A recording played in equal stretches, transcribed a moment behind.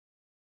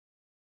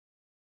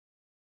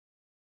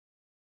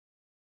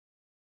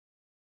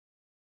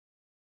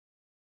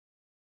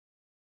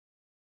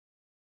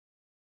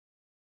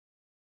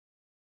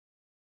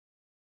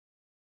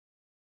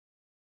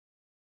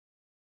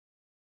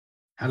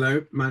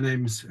Hello, my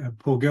name's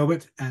Paul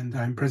Gilbert, and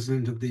I'm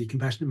president of the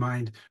Compassionate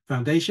Mind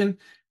Foundation.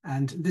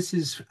 And this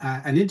is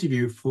an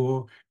interview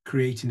for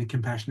Creating a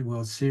Compassionate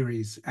World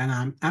series. And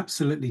I'm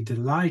absolutely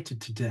delighted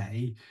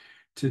today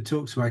to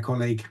talk to my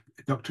colleague,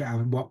 Dr.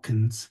 Alan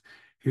Watkins,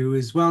 who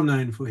is well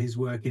known for his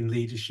work in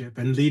leadership.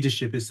 And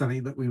leadership is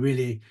something that we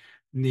really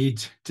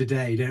need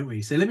today, don't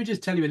we? So let me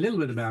just tell you a little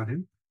bit about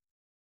him.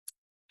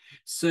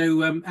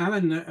 So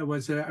Alan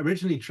was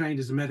originally trained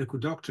as a medical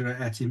doctor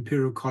at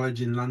Imperial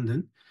College in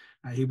London.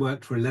 He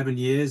worked for 11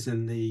 years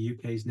in the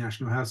UK's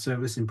National Health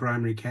Service in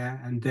primary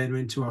care, and then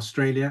went to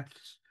Australia.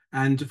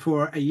 And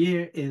for a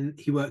year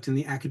he worked in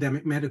the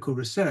academic medical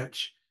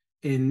research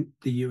in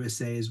the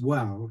USA as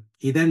well.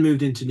 He then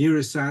moved into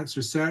neuroscience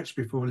research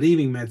before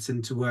leaving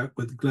medicine to work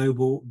with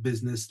global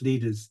business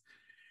leaders.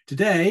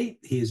 Today,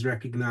 he is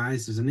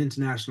recognized as an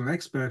international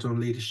expert on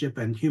leadership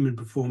and human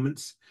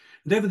performance.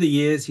 And over the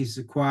years, he's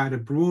acquired a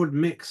broad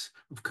mix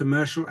of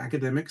commercial,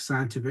 academic,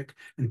 scientific,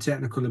 and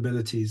technical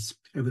abilities.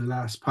 Over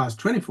the past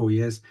 24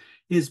 years,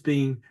 he has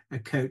been a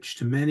coach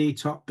to many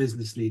top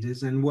business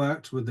leaders and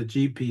worked with the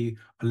GP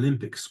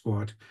Olympic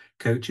squad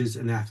coaches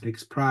and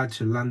athletes prior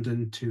to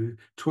London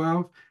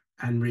 2012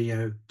 and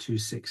Rio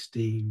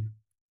 2016.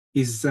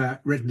 He's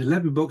written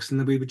 11 books,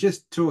 and we were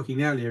just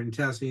talking earlier, and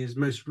tells me his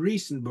most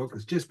recent book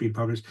that's just been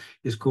published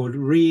is called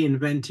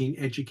Reinventing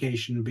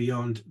Education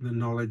Beyond the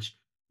Knowledge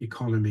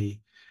Economy.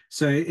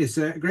 So it's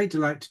a great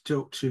delight to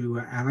talk to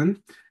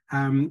Alan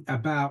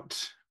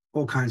about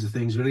all kinds of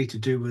things really to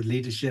do with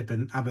leadership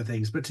and other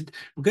things. But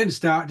we're going to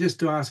start just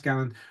to ask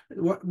Alan,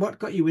 what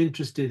got you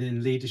interested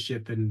in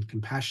leadership and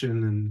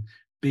compassion and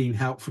being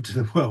helpful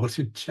to the world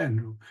in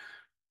general?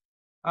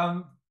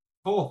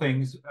 Four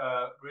things,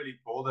 really,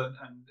 Paul,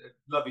 and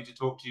lovely to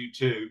talk to you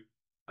too.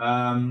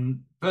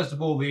 First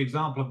of all, the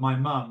example of my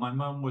mum. My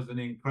mum was an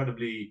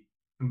incredibly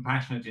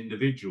compassionate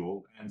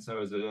individual, and so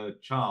as a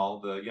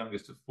child, the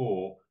youngest of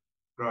four,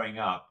 growing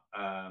up,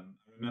 I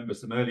remember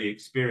some early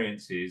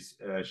experiences.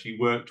 She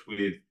worked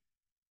with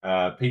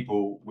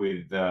people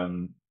with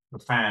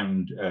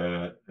profound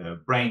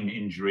brain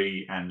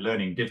injury and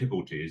learning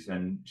difficulties,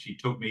 and she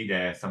took me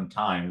there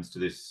sometimes to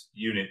this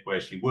unit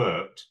where she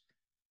worked.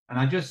 And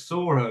I just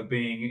saw her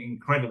being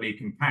incredibly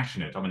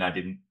compassionate. I mean, I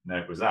didn't know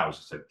it was that. I was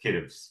just a kid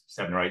of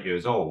 7 or 8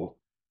 years old.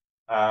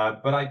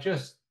 But I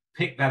just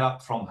picked that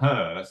up from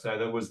her. So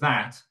there was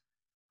that.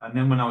 And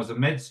then when I was a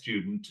med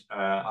student,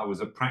 I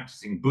was a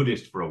practicing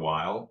Buddhist for a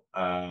while.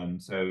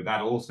 So that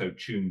also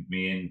tuned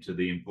me into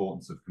the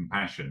importance of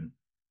compassion.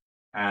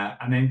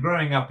 And then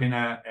growing up in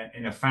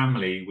a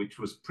family which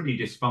was pretty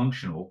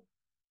dysfunctional,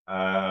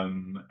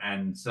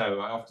 and so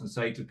I often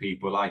say to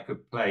people, I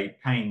could play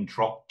pain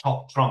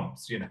top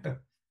trumps,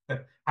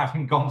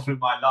 having gone through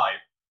my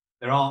life.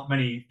 There aren't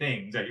many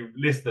things that you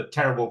list the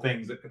terrible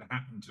things that could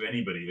happen to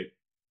anybody.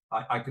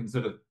 I can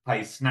sort of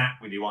play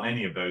snap with you on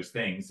any of those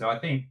things. So I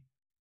think,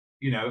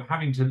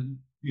 having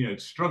to,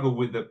 struggle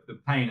with the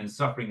pain and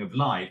suffering of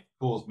life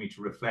caused me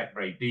to reflect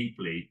very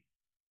deeply.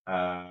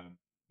 I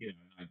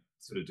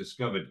sort of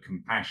discovered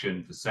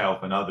compassion for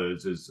self and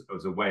others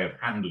as a way of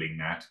handling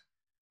that.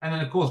 And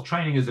then, of course,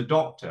 training as a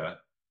doctor,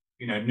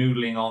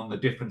 noodling on the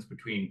difference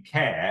between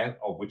care,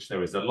 of which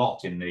there is a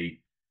lot in the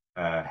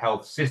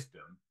health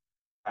system,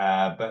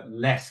 but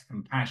less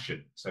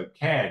compassion. So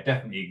care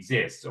definitely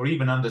exists, or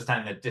even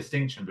understanding the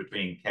distinction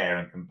between care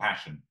and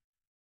compassion.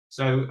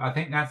 So I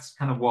think that's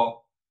kind of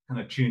what kind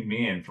of tuned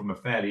me in from a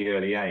fairly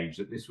early age,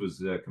 that this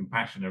was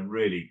compassion, a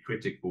really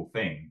critical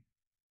thing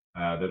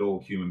that all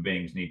human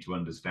beings need to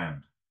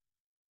understand.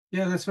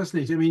 Yeah, that's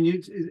fascinating. I mean,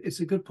 it's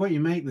a good point you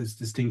make, this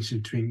distinction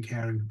between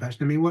care and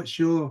compassion. I mean, what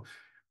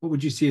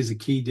would you see as the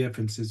key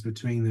differences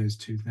between those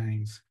two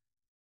things?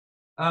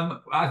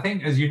 I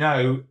think, as you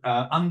know,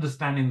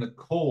 understanding the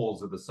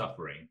cause of the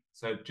suffering,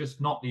 so just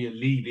not the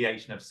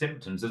alleviation of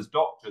symptoms. As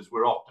doctors,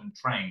 we're often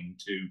trained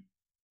to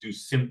do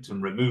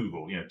symptom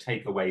removal,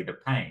 take away the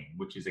pain,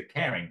 which is a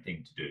caring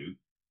thing to do,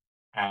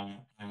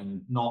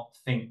 and not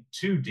think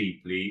too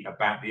deeply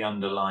about the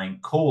underlying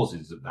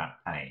causes of that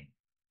pain.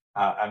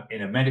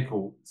 In a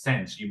medical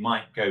sense, you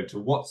might go to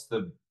what's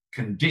the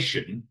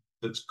condition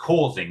that's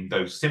causing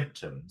those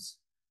symptoms,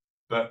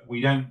 but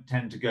we don't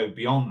tend to go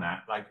beyond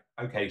that. Like,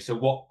 okay, so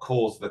what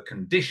caused the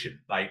condition?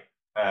 But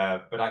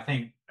I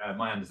think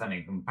my understanding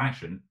of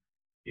compassion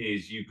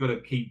is you've got to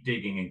keep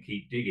digging and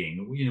keep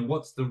digging.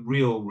 What's the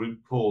real root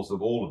cause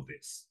of all of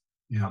this?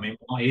 Yeah. I mean,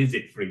 why is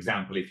it, for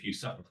example, if you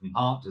suffer from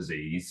heart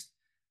disease,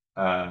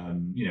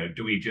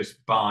 do we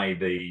just buy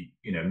the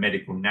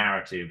medical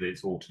narrative that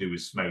it's all to do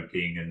with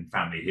smoking and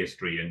family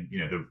history and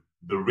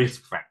the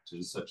risk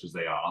factors such as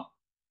they are,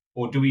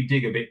 or do we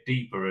dig a bit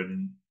deeper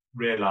and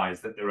realize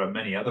that there are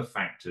many other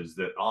factors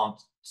that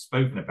aren't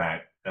spoken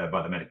about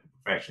by the medical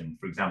profession?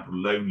 For example,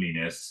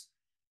 loneliness,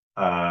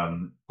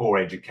 poor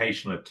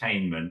educational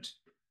attainment,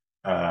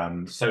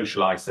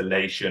 social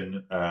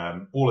isolation,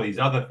 all of these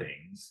other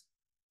things.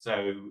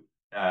 So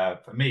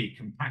for me,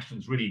 compassion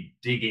is really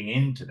digging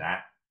into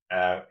that.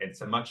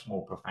 It's a much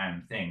more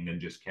profound thing than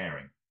just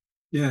caring.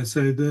 Yeah,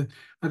 so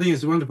I think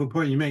it's a wonderful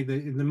point you make,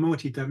 the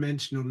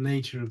multi-dimensional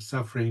nature of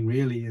suffering.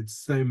 Really, it's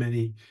so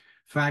many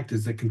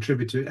factors that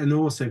contribute to it, and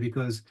also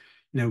because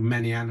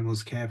many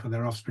animals care for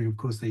their offspring, of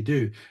course they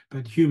do,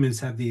 but humans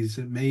have these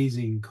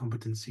amazing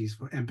competencies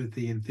for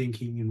empathy and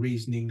thinking and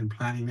reasoning and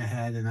planning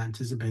ahead and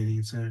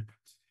anticipating.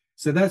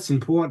 So that's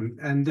important.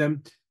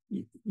 And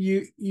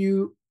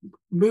you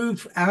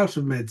move out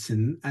of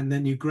medicine and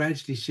then you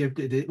gradually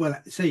shifted it. Well,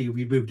 say you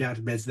moved out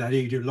of medicine, I know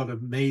you do a lot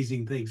of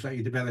amazing things, like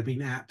you're developing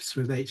apps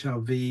with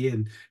HRV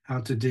and how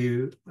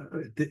to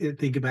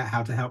think about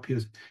how to help your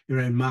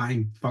own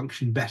mind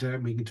function better.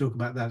 And we can talk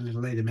about that a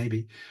little later,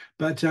 maybe.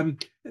 But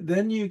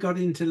then you got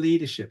into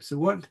leadership. So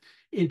what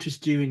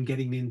interested you in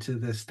getting into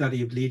the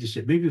study of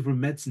leadership? Moving from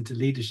medicine to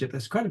leadership,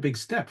 that's quite a big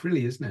step,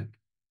 really, isn't it?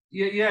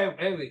 Yeah.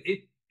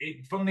 It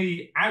from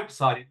the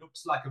outside, it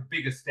looks like a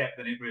bigger step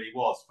than it really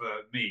was for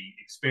me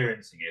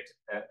experiencing it.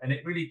 And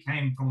it really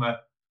came from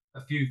a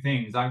few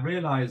things. I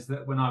realized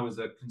that when I was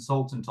a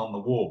consultant on the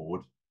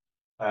ward,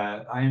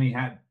 I only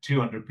had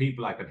 200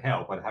 people I could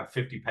help. I'd have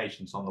 50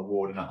 patients on the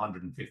ward and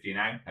 115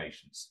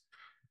 outpatients.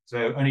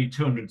 So only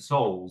 200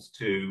 souls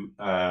to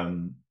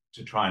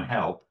try and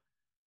help.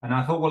 And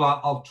I thought, well,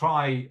 I'll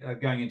try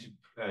going into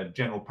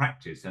general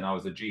practice. And I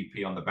was a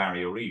GP on the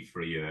Barrier Reef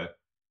for a year.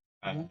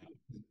 Uh,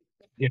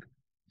 yeah,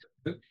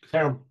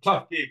 terrible,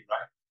 tough gig,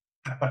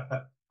 right?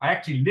 I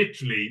actually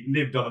literally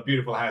lived on a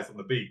beautiful house on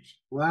the beach.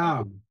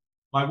 Wow.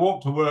 My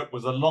walk to work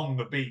was along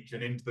the beach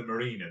and into the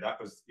marina.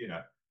 That was,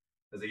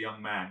 as a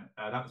young man,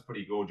 that was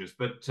pretty gorgeous.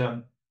 But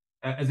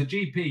as a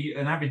GP,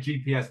 an average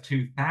GP has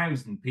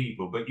 2,000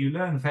 people, but you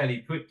learn fairly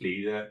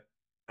quickly that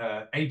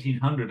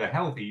 1,800 are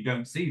healthy. You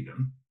don't see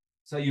them.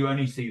 So you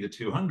only see the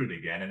 200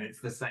 again, and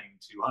it's the same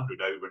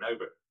 200 over and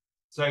over.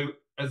 So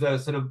as a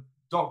sort of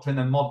doctor in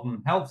the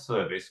modern health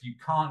service, you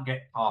can't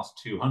get past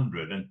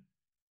 200. And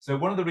so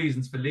one of the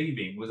reasons for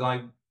leaving was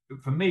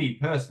for me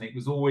personally, it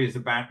was always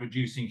about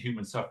reducing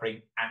human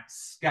suffering at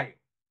scale.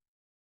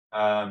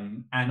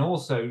 And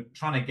also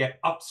trying to get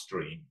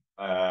upstream,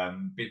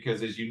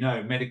 because as you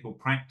know, medical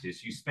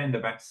practice, you spend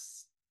about,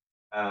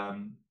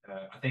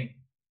 I think,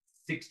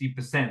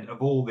 60%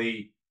 of all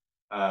the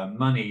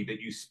money that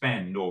you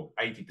spend, or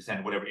 80%,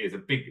 or whatever it is, a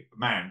big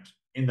amount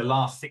in the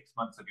last 6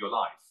 months of your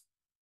life.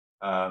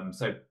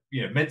 So,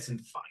 medicine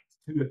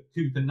fights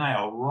tooth and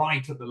nail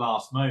right at the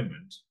last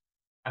moment.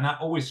 And that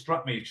always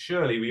struck me,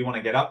 surely we want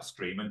to get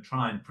upstream and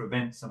try and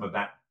prevent some of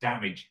that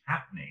damage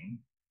happening.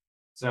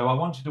 So I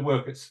wanted to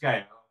work at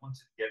scale. I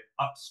wanted to get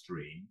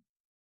upstream.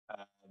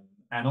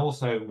 And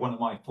also, one of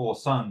my 4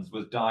 sons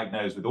was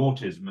diagnosed with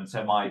autism. And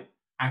so my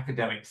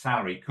academic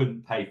salary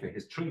couldn't pay for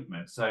his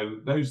treatment. So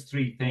those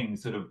 3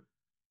 things sort of,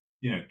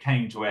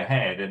 came to a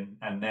head.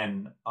 And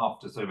then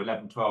after sort of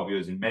 11, 12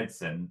 years in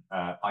medicine,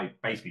 I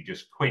basically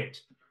just quit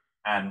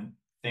and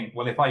think,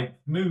 well, if I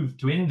move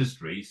to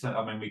industry, so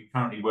I mean, we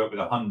currently work with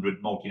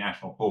 100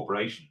 multinational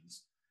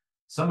corporations.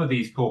 Some of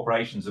these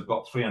corporations have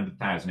got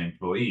 300,000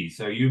 employees.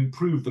 So you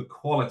improve the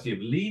quality of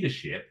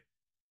leadership,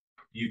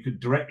 you could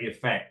directly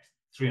affect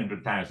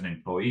 300,000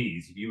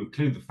 employees. If you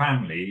include the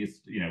family,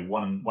 it's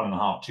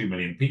 1.5, 2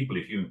 million people.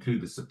 If you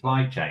include the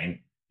supply chain,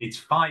 it's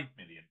 5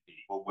 million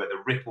people, where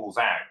the ripples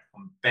out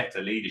from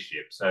better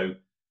leadership. So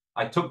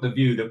I took the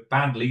view that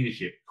bad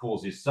leadership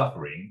causes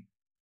suffering.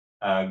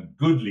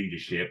 Good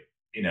leadership,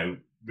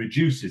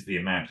 reduces the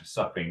amount of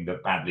suffering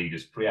that bad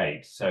leaders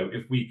create. So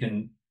if we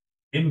can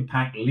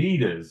impact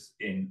leaders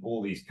in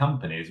all these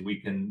companies,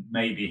 we can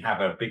maybe have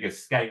a bigger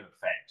scale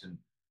effect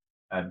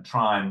and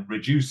try and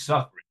reduce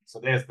suffering. So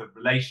there's the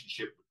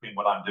relationship between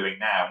what I'm doing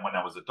now and when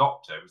I was a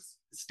doctor. It was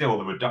still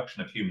the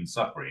reduction of human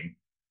suffering,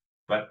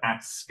 but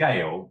at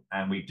scale.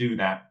 And we do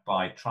that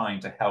by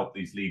trying to help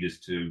these leaders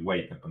to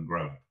wake up and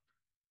grow up.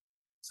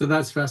 So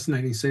that's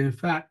fascinating. So in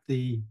fact,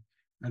 this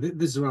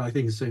is what I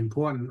think is so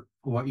important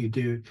for what you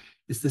do.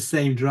 It's the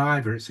same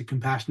driver. It's a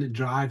compassionate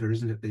driver,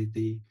 isn't it?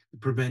 The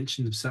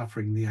prevention of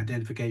suffering, the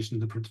identification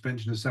of the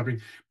prevention of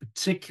suffering,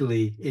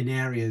 particularly in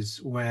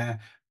areas where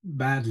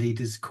bad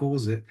leaders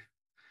cause it.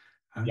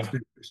 Yeah. There's no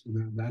question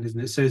about that, isn't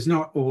it? So it's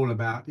not all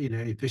about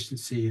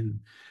efficiency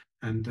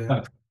and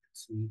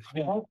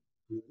Yeah.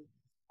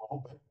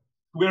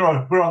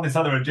 We're on this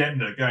other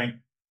agenda going.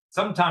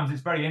 Sometimes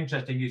it's very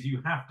interesting is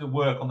you have to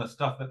work on the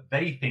stuff that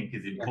they think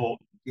is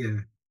important. yeah.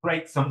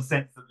 Create some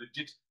sense of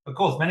legit. Of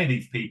course, many of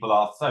these people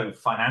are so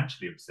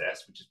financially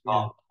obsessed, which is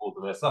part of the cause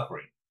of their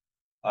suffering.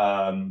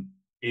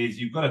 Is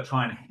you've got to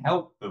try and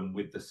help them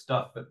with the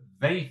stuff that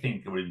they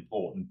think are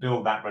important,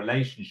 build that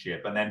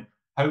relationship, and then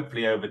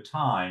hopefully over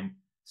time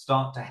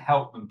start to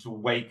help them to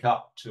wake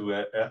up to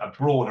a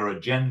broader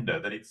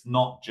agenda, that it's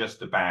not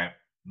just about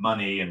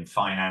money and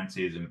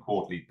finances and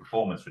quarterly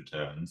performance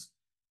returns.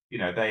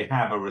 They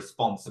have a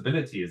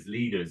responsibility as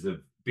leaders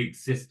of big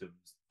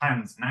systems,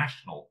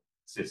 transnational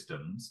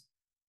systems,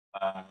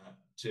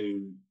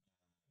 to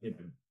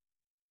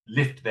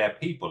lift their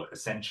people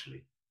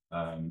essentially.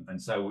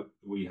 And so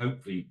we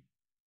hopefully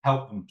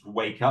help them to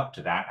wake up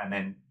to that, and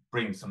then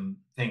bring some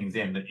things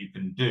in that you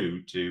can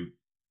do to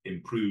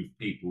improve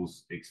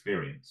people's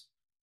experience.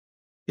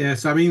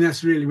 Yes, I mean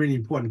that's really, really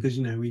important because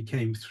we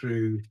came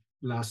through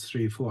last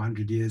 300 or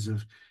 400 years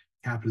of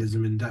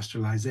capitalism,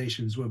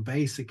 industrializations, where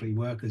basically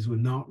workers were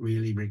not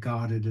really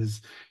regarded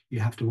as you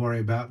have to worry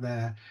about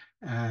their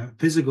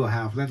physical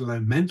health, let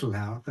alone mental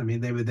health. I mean,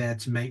 they were there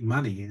to make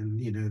money, and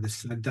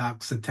the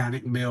dark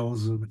satanic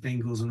mills of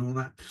Engels and all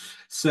that.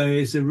 So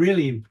it's a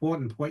really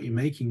important point you're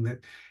making that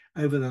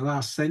over the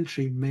last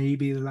century,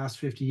 maybe the last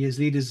 50 years,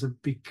 leaders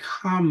have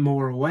become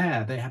more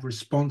aware. They have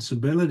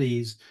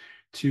responsibilities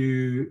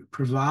to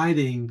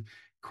providing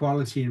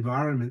quality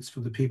environments for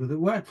the people that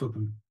work for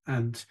them.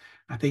 And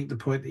I think the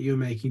point that you're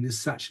making is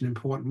such an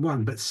important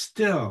one. But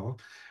still,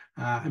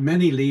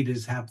 many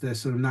leaders have their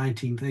sort of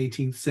 19th,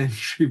 18th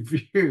century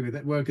view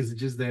that workers are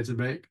just there to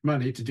make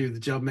money, to do the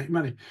job, make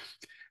money.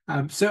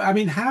 So, I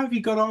mean, how have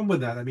you got on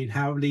with that? I mean,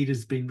 how have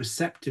leaders been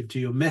receptive to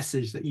your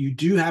message that you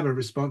do have a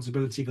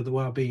responsibility for the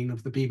well-being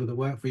of the people that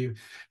work for you?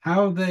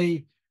 How have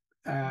they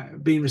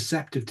been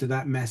receptive to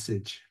that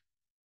message?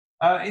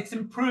 It's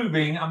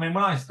improving. I mean,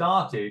 when I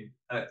started,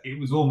 it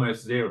was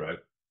almost zero.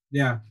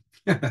 Yeah.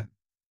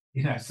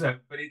 So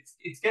but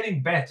it's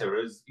getting better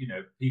as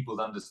people's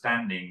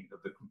understanding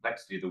of the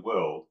complexity of the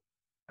world,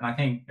 and I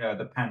think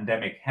the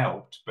pandemic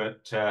helped.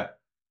 But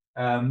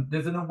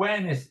there's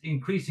an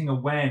increasing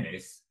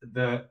awareness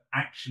that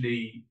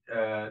actually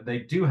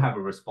they do have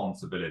a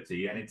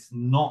responsibility, and it's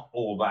not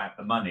all about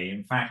the money.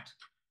 In fact,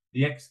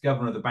 the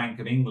ex-governor of the Bank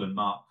of England,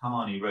 Mark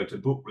Carney, wrote a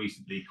book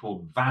recently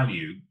called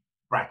Value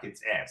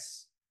 (brackets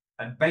S),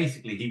 and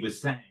basically he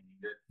was saying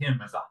that him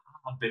as a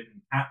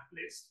hard-bitten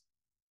capitalist,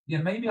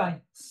 maybe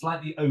I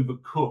slightly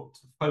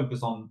overcooked the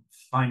focus on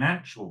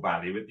financial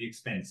value at the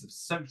expense of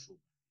social.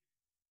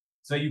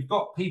 So you've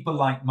got people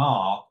like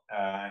Mark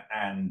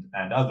and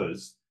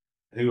others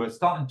who are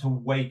starting to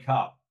wake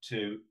up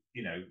to,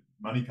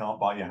 money can't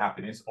buy your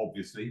happiness,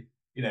 obviously,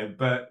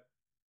 but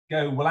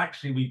go, well,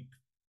 actually,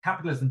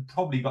 capitalism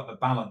probably got the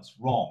balance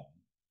wrong.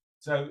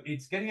 So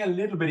it's getting a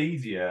little bit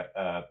easier,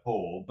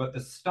 Paul, but the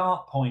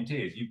start point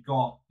is you've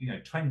got,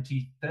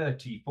 20,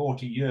 30,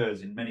 40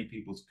 years in many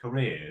people's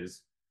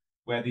careers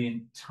where the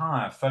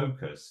entire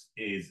focus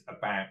is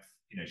about,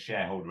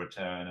 shareholder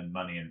return and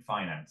money and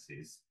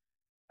finances.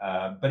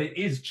 But it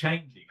is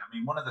changing. I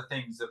mean, one of the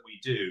things that we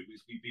do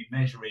is we've been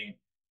measuring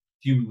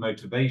human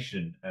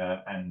motivation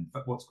and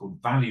what's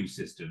called value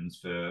systems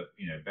for,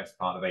 best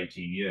part of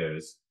 18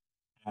 years.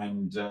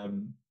 And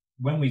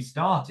when we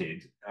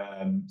started,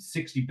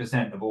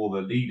 60% of all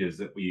the leaders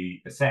that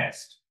we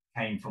assessed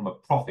came from a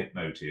profit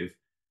motive,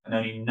 and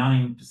only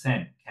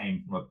 9%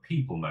 came from a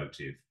people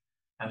motive.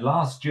 And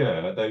last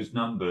year, those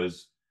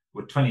numbers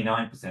were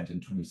 29%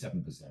 and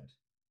 27%.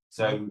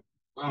 So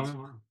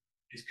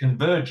it's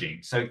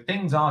converging. So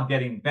things are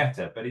getting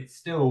better, but it's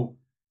still,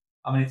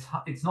 I mean,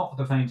 it's not for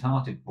the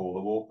faint-hearted, Paul,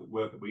 the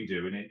work that we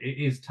do. And it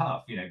is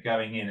tough,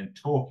 going in and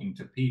talking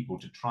to people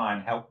to try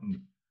and help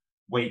them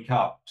wake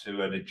up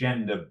to an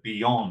agenda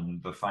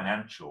beyond the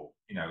financial,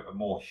 a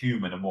more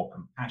human, a more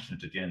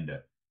compassionate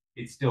agenda.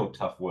 It's still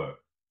tough work.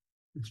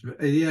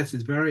 Yes,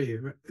 it's very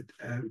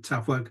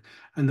tough work,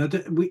 and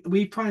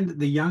we find that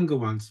the younger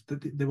ones,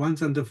 the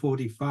ones under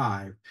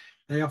 45,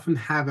 they often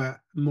have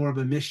more of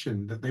a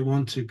mission that they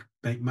want to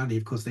make money.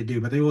 Of course, they do,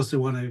 but they also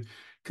want to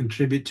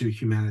contribute to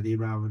humanity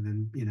rather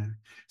than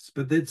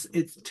But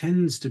it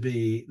tends to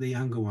be the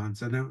younger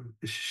ones. I'm not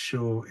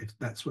sure if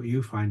that's what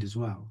you find as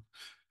well.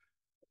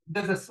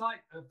 There's a slight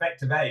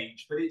effect of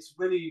age, but it's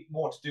really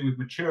more to do with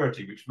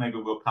maturity, which maybe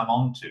we'll come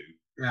on to.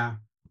 Yeah.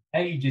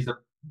 Age is a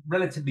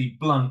relatively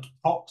blunt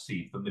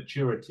proxy for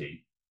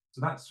maturity. So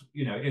that's,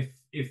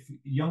 if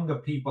younger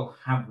people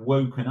have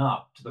woken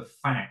up to the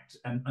fact,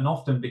 and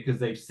often because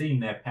they've seen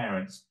their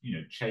parents,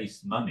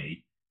 chase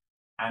money,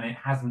 and it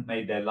hasn't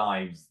made their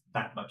lives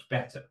that much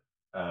better.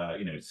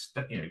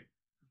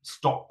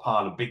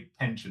 Stockpile a big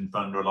pension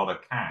fund or a lot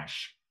of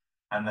cash,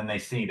 and then they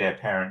see their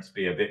parents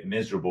be a bit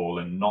miserable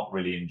and not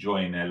really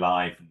enjoying their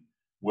life and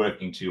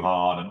working too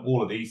hard and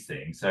all of these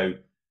things. So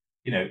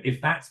if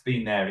that's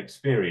been their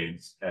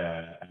experience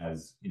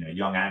as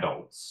young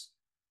adults,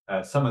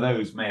 some of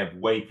those may have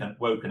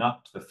woken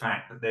up to the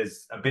fact that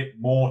there's a bit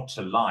more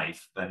to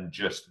life than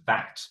just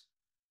that.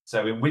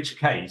 So in which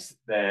case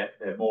they're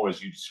more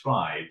as you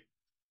described.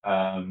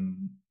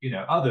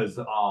 Others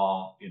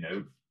are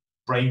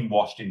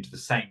brainwashed into the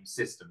same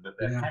system that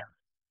their parents.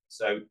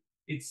 So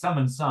it's some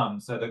and some.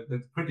 So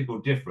the critical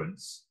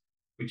difference,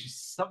 which is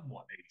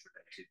somewhat age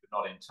related but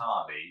not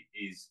entirely,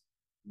 is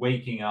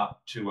waking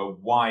up to a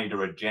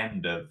wider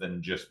agenda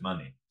than just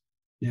money.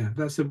 Yeah,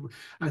 that's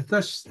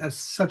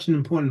such an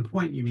important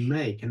point you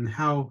make, and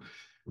how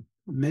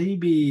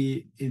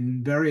maybe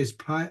in various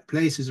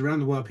places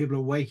around the world, people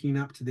are waking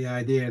up to the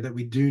idea that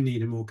we do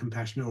need a more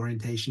compassionate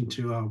orientation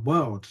to our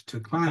world, to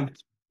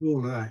climate,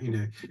 all of that,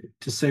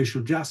 to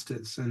social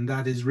justice, and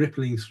that is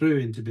rippling through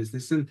into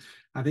business. And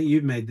I think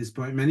you've made this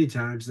point many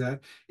times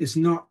that it's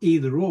not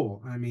either or.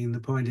 I mean, the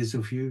point is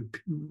if your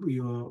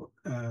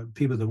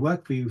people that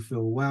work for you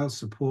feel well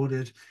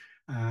supported,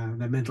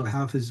 their mental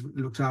health is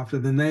looked after,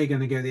 then they're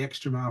going to go the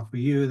extra mile for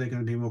you. They're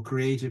going to be more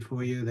creative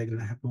for you. They're going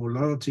to have more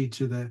loyalty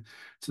to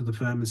the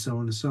firm, and so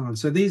on and so on.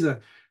 So these are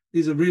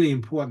really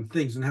important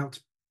things, and help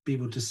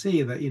people to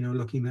see that,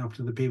 looking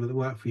after the people that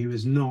work for you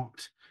is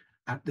not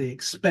at the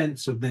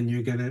expense of then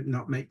you're going to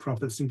not make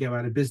profits and go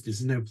out of business.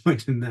 There's no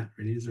point in that,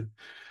 really, is it?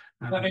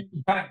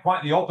 In fact,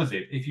 quite the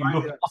opposite. If you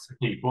look after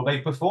people, they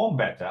perform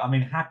better. I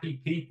mean,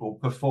 happy people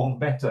perform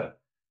better.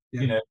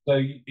 Yeah. So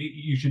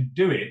you should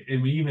do it. I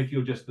mean, even if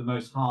you're just the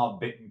most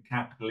hard-bitten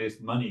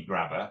capitalist money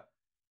grabber,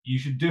 you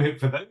should do it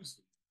for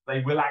those.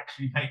 They will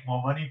actually make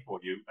more money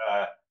for you.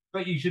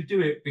 But you should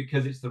do it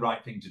because it's the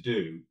right thing to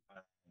do.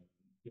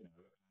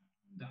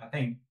 And I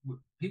think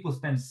people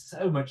spend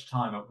so much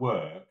time at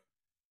work.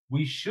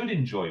 We should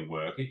enjoy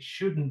work. It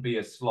shouldn't be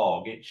a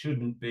slog. It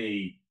shouldn't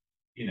be,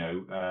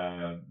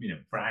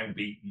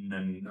 browbeaten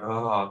and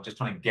just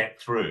trying to get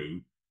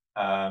through.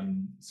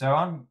 So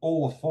I'm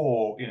all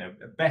for,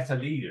 better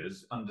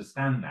leaders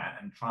understand that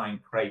and try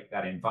and create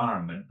that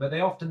environment, but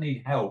they often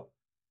need help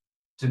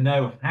to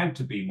know how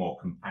to be more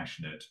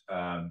compassionate,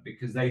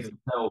 because they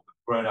themselves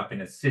have grown up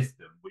in a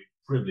system which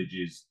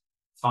privileges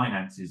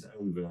finances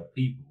over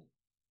people.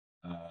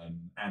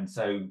 And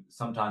so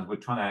sometimes we're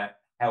trying to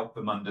help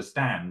them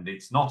understand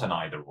it's not an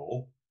either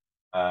or.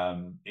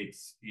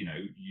 It's,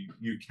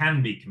 you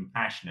can be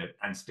compassionate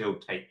and still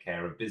take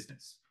care of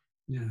business.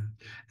 Yeah.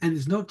 And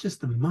it's not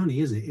just the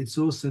money, is it? It's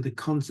also the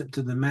concept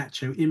of the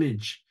macho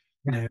image.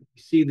 You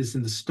see this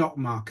in the stock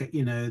market,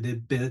 the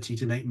ability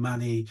to make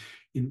money,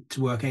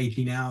 to work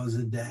 18 hours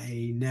a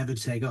day, never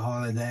take a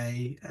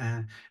holiday.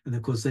 And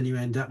of course, then you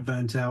end up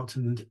burnt out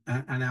and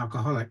an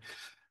alcoholic.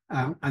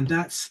 And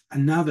that's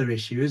another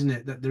issue, isn't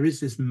it? That there is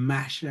this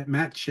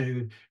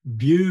macho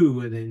view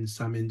within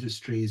some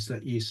industries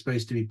that you're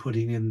supposed to be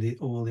putting in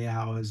all the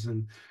hours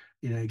and,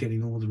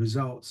 getting all the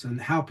results,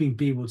 and helping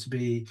people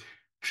to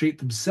treat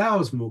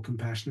themselves more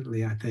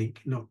compassionately. I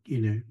think not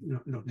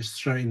just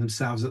throwing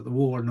themselves at the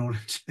wall in order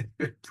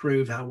to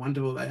prove how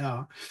wonderful they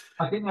are.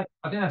 I think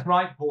that's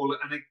right, Paul.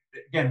 And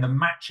again, the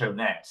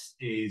macho-ness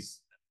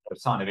is a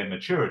sign of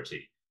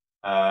immaturity.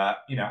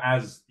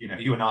 As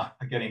you and I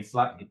are getting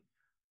slightly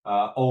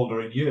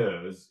older in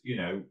years,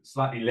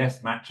 slightly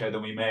less macho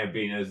than we may have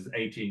been as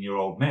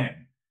 18-year-old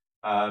men.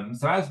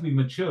 So as we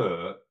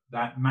mature,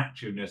 that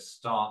macho-ness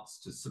starts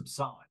to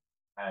subside,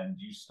 and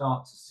you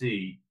start to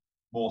see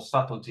more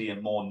subtlety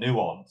and more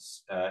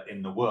nuance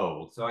in the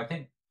world. So I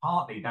think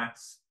partly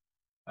that's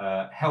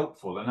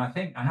helpful. And I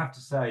think I have to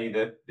say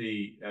that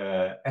the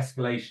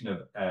escalation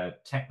of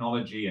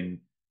technology and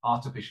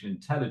artificial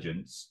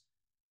intelligence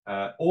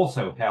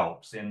also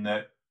helps in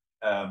that,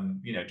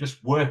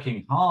 just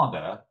working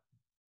harder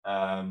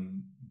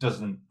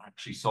doesn't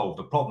actually solve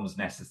the problems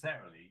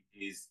necessarily.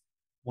 Is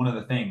one of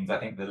the things, I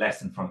think the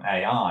lesson from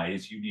AI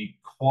is you need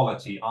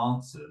quality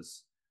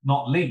answers,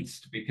 not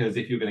least because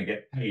if you're going to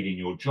get paid in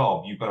your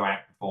job, you've got to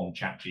outperform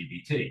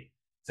ChatGPT.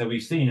 So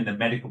we've seen in the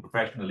medical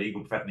profession, the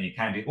legal profession, the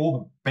accounting, all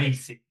the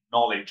basic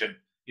knowledge and,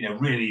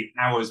 really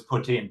hours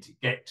put in to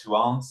get to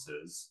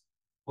answers.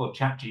 Well,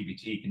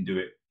 ChatGPT can do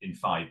it in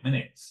 5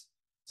 minutes.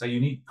 So you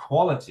need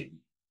quality.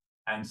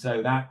 And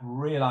so that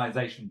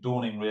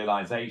dawning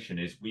realization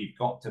is we've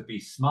got to be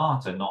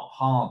smarter, not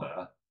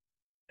harder,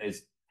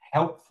 is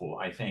helpful,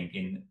 I think,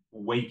 in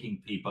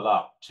waking people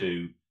up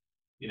to,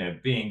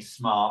 being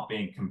smart,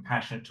 being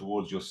compassionate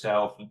towards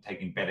yourself, and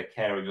taking better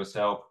care of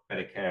yourself,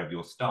 better care of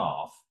your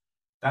staff.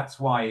 That's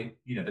why,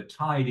 the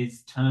tide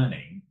is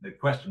turning. The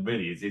question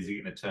really is it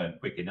going to turn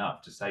quick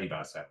enough to save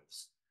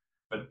ourselves?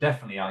 But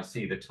definitely I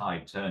see the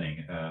tide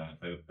turning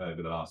over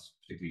the last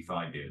particularly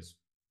 5 years.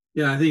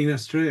 Yeah, I think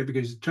that's true,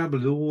 because the trouble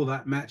with all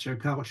that macho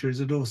culture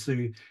is it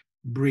also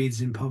breeds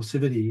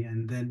impulsivity,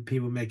 and then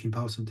people make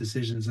impulsive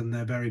decisions, and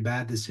they're very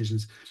bad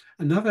decisions.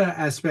 Another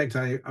aspect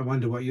I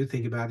wonder what you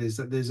think about is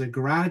that there's a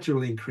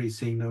gradual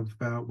increasing of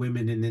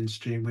women in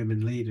industry and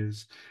women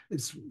leaders.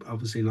 It's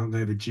obviously long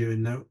overdue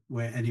and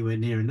nowhere anywhere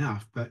near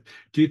enough. But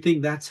do you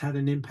think that's had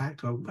an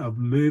impact of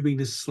moving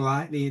this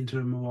slightly into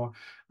a more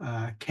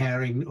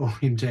caring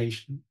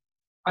orientation?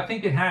 I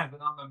think it has,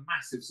 and I'm a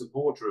massive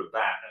supporter of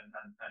that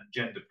and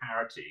gender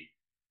parity.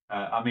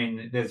 I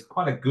mean, there's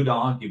quite a good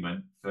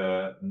argument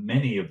for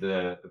many of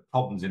the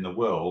problems in the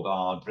world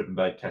are driven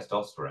by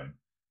testosterone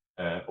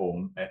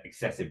or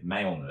excessive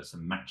maleness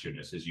and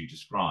macho-ness, as you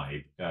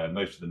described.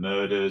 Most of the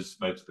murders,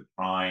 most of the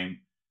crime,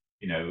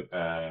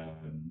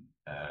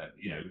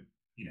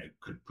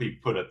 could be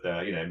put at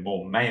the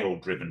more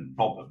male-driven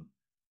problem.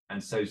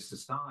 And so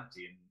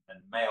society and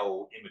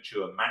male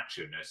immature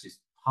macho-ness is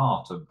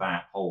part of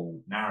that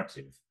whole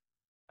narrative.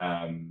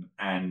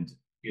 And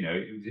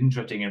it was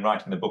interesting in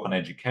writing the book on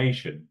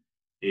education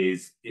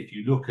is if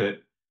you look at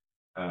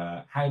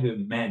how do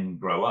men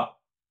grow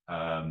up,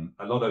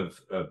 a lot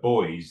of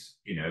boys,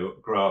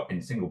 grow up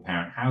in single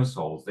parent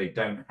households. They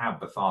don't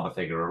have the father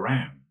figure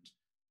around.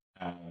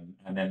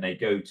 And then they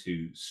go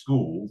to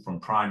school, from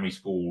primary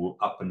school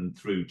up and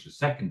through to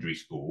secondary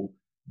school.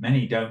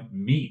 Many don't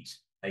meet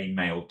a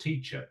male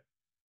teacher.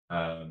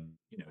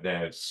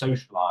 They're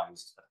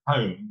socialized at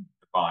home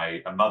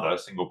by a mother, a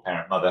single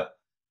parent mother,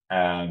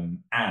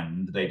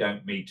 and they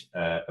don't meet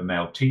a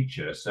male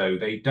teacher. So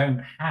they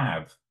don't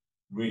have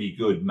really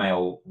good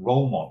male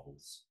role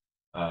models.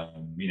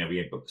 We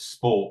have got the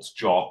sports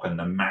jock and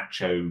the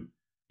macho,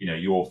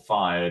 you're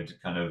fired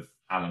kind of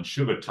Alan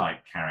Sugar type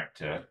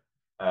character.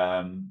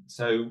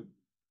 So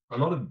a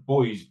lot of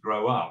boys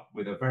grow up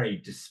with a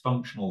very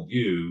dysfunctional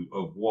view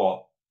of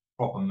what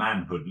proper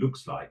manhood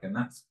looks like. And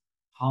that's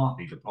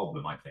partly the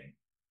problem, I think.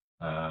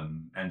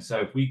 And so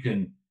if we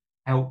can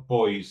help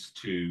boys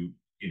to,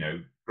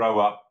 grow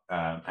up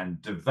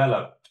and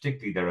develop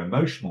particularly their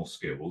emotional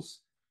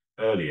skills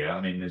earlier.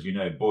 I mean, as you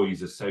know,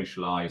 boys are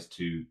socialized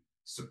to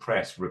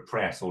suppress,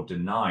 repress, or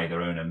deny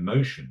their own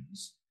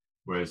emotions.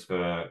 Whereas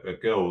for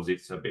girls,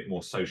 it's a bit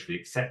more socially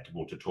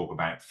acceptable to talk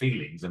about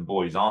feelings, and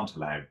boys aren't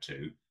allowed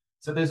to.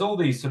 So there's all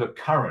these sort of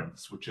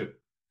currents which are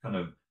kind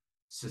of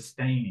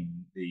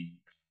sustaining the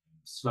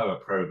slower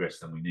progress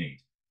than we need.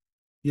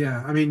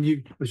 Yeah, I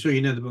mean, I'm sure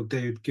you know the book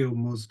David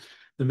Gilmour's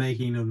The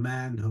Making of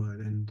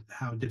Manhood and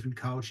how different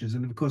cultures,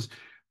 and of course,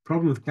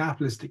 problem with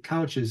capitalistic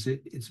cultures,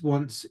 it's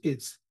wants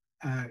its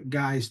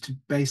guys to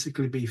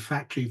basically be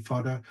factory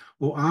fodder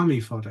or army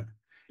fodder.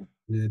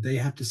 They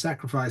have to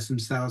sacrifice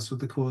themselves for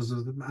the cause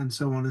of them, and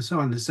so on and so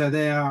on. And so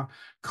they are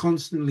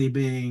constantly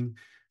being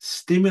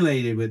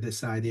stimulated with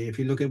this idea. If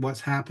you look at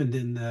what's happened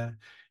in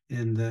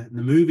the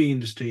movie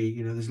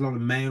industry, there's a lot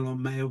of male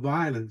on male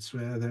violence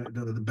where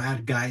the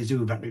bad guys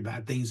do very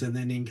bad things, and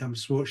then in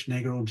comes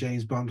Schwarzenegger or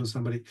James Bond or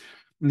somebody.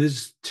 And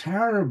there's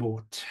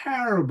terrible,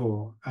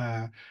 terrible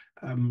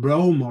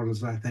role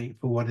models, I think,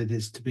 for what it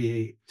is to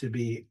be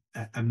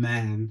a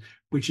man,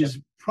 which is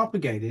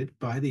propagated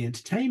by the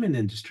entertainment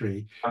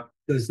industry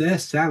because they're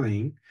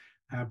selling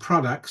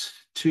products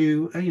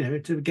to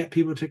to get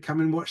people to come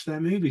and watch their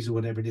movies or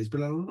whatever it is.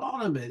 But a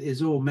lot of it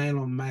is all male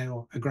on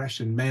male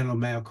aggression, male on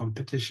male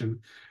competition,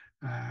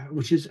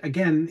 which is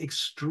again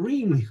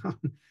extremely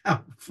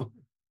unhelpful.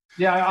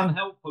 Yeah,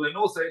 unhelpful, and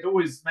also it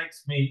always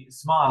makes me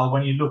smile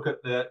when you look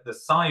at the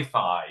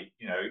sci-fi.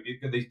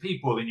 These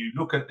people, and you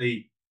look at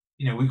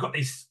we've got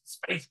these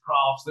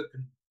spacecrafts that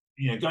can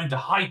go into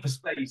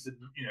hyperspace and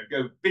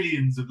go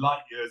billions of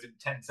light years in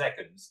 10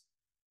 seconds.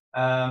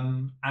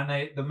 And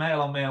the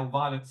male on male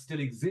violence still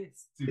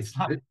exists. It's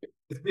like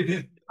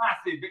this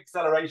massive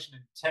acceleration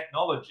in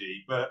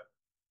technology, but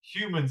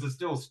humans are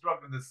still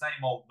struggling the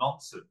same old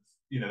nonsense,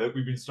 that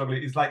we've been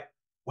struggling. It's like,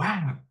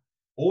 wow,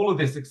 all of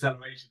this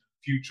acceleration and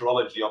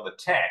futurology on the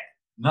tech,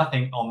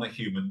 nothing on the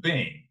human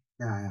being.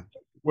 Yeah.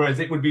 Whereas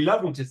it would be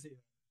lovely to see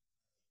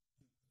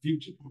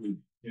future,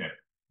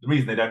 the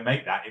reason they don't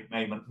make that, it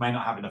may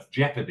not have enough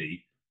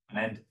jeopardy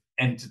and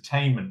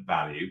entertainment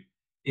value.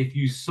 If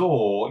you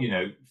saw,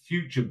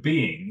 future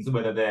beings,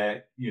 whether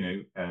they're,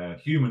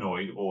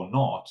 humanoid or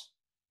not,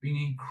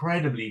 being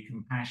incredibly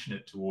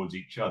compassionate towards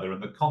each other,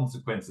 and the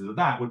consequences of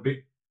that would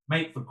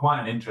make for quite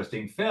an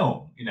interesting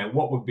film.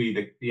 What would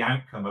be the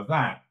outcome of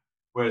that?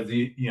 Whereas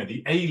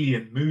the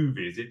alien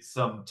movies, it's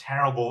some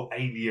terrible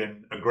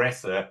alien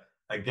aggressor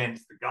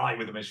against the guy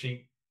with a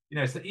machine.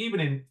 So even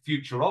in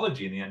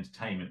futurology in the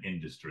entertainment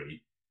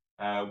industry,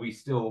 we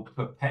still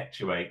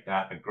perpetuate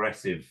that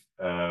aggressive,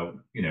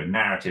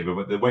 narrative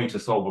of the way to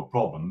solve a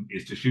problem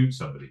is to shoot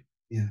somebody.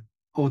 Yeah,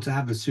 or to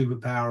have a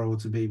superpower, or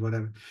to be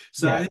whatever.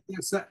 So Yeah. I think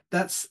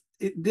that's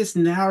this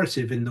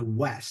narrative in the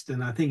West,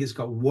 and I think it's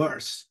got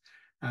worse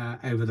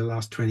over the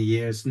last 20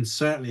 years, and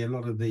certainly a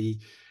lot of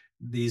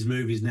these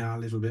movies now are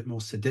a little bit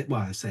more sadistic. Well,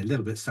 I say a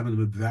little bit. Some of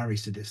them are very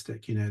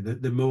sadistic.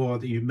 The more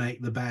that you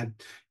make the bad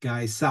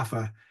guys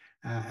suffer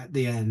at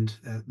the end,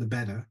 the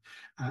better.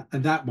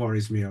 And that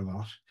worries me a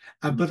lot.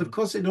 But of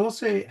course, it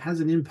also has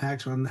an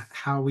impact on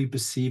how we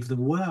perceive the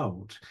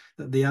world.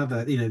 That the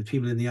other, the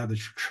people in the other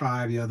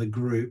tribe, the other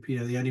group,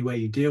 the only way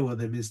you deal with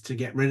them is to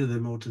get rid of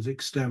them or to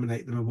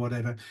exterminate them or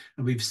whatever.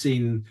 And we've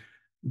seen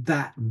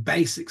that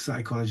basic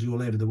psychology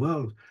all over the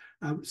world.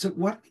 So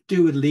what do we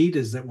do with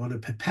leaders that want to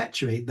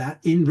perpetuate that?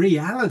 In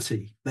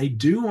reality, they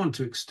do want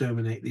to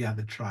exterminate the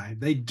other tribe.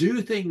 They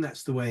do think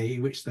that's the way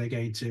in which they're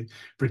going to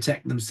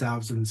protect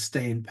themselves and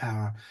stay in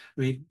power.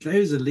 I mean,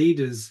 those are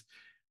leaders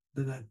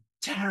that are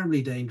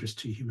terribly dangerous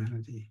to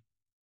humanity.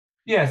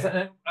 Yes,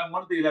 and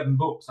one of the 11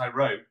 books I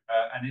wrote,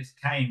 and it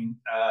came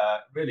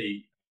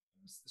really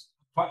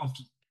quite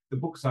often. The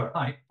books I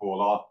write,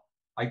 Paul,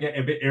 I get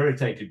a bit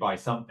irritated by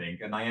something,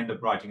 and I end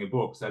up writing a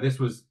book. So this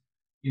was,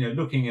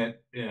 looking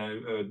at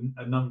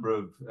a number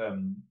of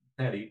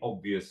fairly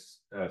obvious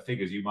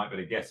figures. You might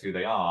better guess who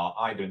they are,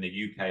 either in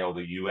the UK or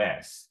the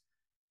US.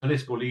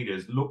 Political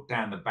leaders look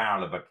down the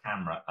barrel of a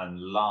camera and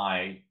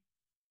lie,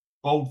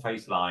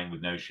 bold-faced lying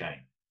with no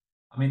shame.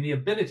 I mean, the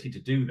ability to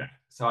do that.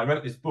 So I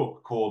wrote this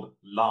book called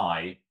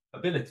Lie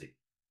Ability,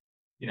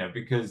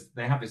 because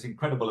they have this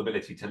incredible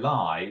ability to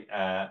lie,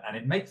 and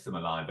it makes them a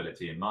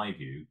liability, in my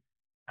view.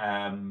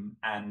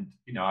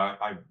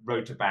 I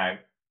wrote about,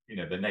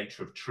 the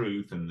nature of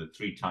truth and the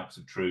 3 types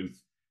of truth,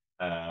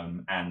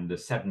 and the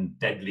 7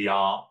 deadly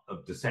art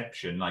of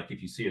deception, like if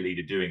you see a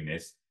leader doing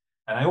this.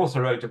 And I also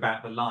wrote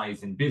about the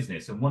lies in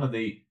business. And one of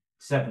the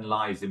seven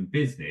lies in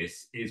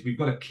business is we've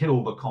got to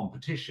kill the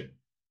competition.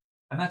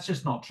 And that's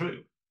just not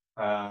true.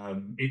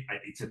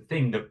 It's a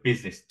thing that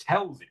business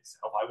tells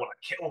itself. I want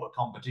to kill the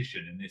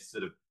competition in this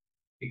sort of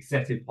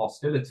excessive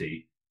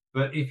hostility.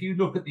 But if you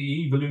look at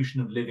the evolution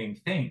of living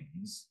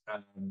things,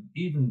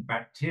 even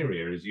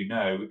bacteria, as you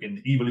know,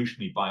 in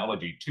evolutionary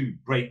biology, two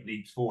great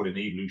leaps forward in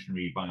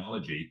evolutionary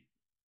biology,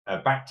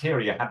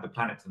 bacteria had the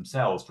planet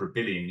themselves for 1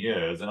 billion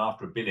years. And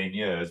after 1 billion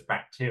years,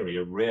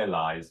 bacteria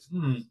realized,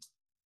 it's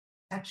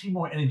actually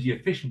more energy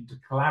efficient to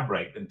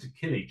collaborate than to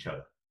kill each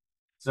other.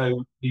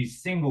 So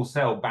these single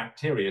cell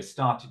bacteria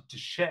started to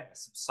share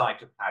some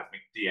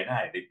cytoplasmic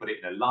DNA. They put it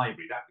in a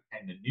library. That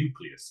became the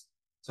nucleus.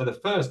 So the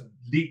first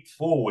leap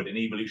forward in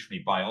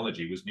evolutionary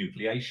biology was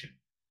nucleation.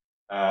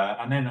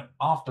 And then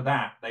after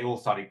that, they all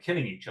started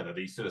killing each other.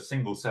 These sort of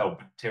single cell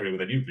bacteria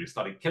with a nucleus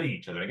started killing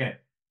each other. Again,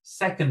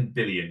 2nd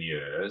billion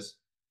years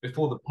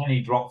before the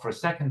penny dropped for a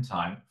second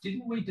time,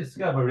 didn't we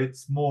discover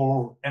it's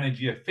more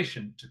energy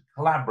efficient to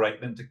collaborate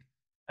than to...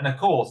 And of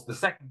course, the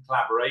second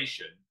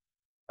collaboration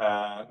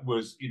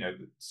was,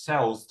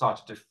 cells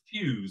started to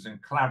fuse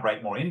and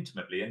collaborate more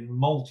intimately, and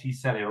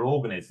multicellular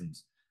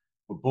organisms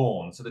were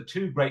born. So the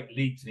two great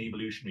leaps in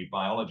evolutionary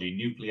biology,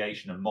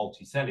 nucleation and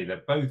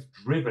multicellular, both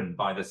driven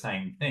by the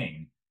same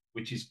thing,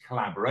 which is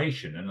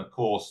collaboration. And of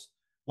course,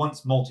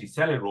 once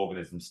multicellular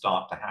organisms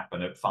start to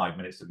happen at 5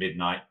 minutes of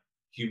midnight,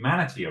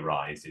 humanity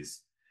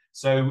arises.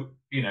 So,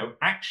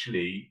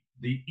 actually,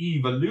 the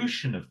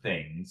evolution of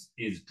things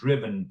is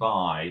driven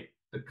by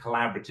the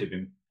collaborative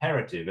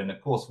imperative. And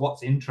of course,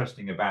 what's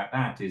interesting about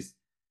that is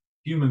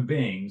human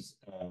beings,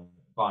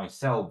 by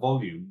cell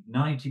volume,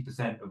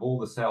 90% of all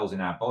the cells in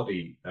our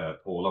body,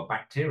 Paul, are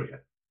bacteria.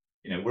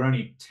 We're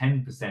only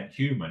 10%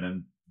 human,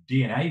 and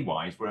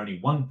DNA-wise, we're only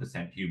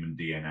 1% human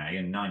DNA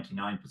and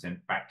 99%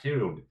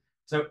 bacterial.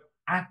 So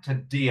at a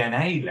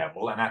DNA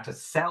level and at a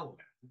cell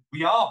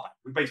level,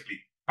 we're basically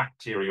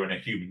bacteria in a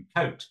human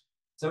coat.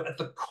 So at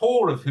the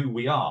core of who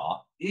we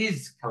are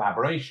is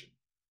collaboration.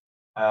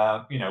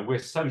 We're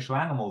social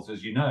animals,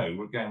 as you know.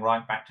 We're going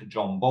right back to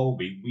John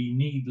Bowlby. We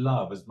need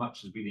love as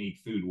much as we need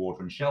food,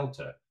 water, and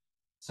shelter.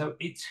 So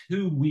it's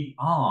who we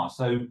are.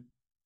 So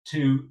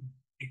to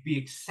be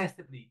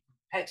excessively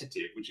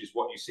competitive, which is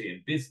what you see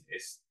in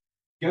business,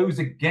 goes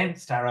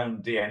against our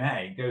own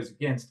DNA, goes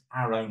against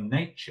our own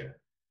nature.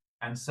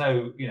 And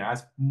so,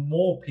 as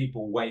more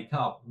people wake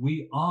up,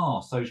 we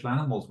are social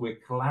animals. We're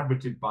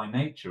collaborative by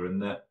nature,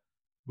 and that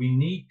we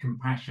need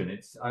compassion.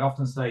 I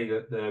often say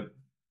that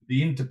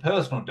the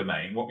interpersonal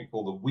domain, what we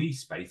call the we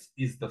space,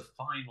 is the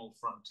final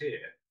frontier.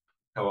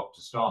 Co-op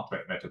to Star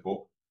Trek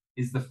metaphor,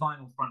 is the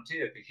final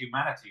frontier for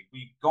humanity.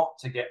 We've got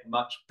to get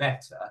much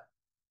better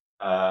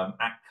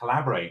at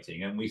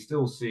collaborating, and we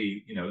still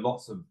see,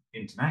 lots of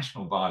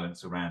international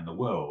violence around the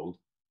world.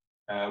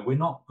 We're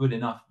not good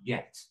enough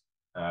yet.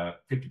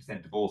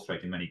 50% divorce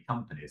rate in many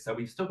companies. So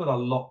we've still got a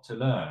lot to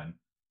learn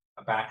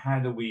about how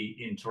do we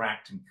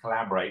interact and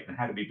collaborate, and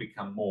how do we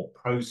become more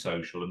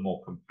pro-social and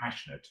more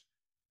compassionate.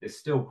 There's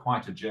still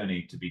quite a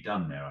journey to be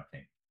done there, I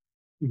think.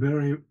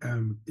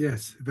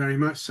 Yes, very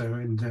much so.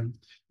 And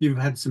you've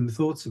had some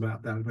thoughts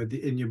about that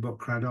in your book,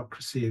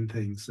 Crowdocracy and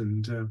things.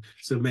 And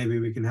so maybe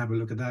we can have a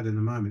look at that in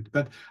a moment.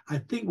 But I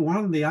think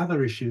one of the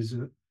other issues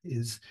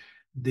is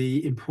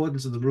the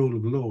importance of the rule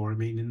of law. I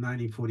mean, in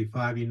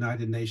 1945,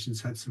 United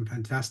Nations had some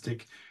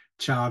fantastic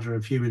charter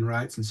of human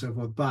rights and so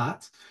forth,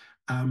 but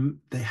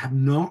they have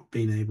not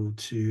been able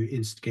to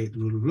instigate the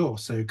rule of law.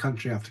 So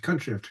country after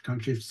country after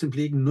country have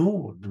simply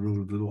ignored the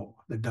rule of the law.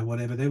 They've done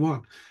whatever they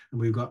want.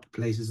 And we've got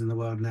places in the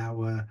world now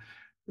where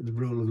the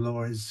rule of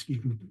law is, you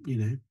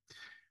can,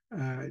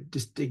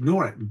 just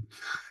ignore it.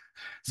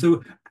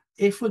 So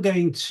if we're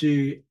going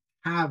to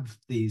have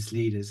these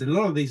leaders, and a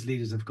lot of these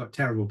leaders have got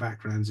terrible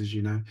backgrounds, as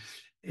you know,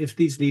 if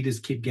these leaders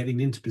keep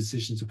getting into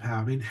positions of power,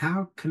 I mean,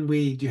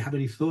 do you have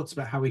any thoughts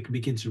about how we can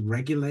begin to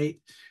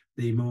regulate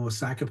the more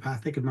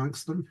psychopathic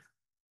amongst them?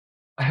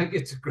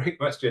 It's a great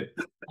question.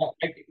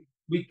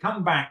 We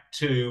come back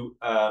to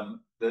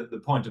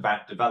the point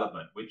about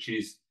development, which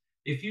is,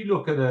 if you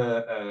look at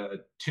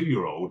a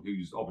 2-year-old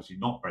who's obviously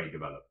not very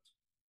developed,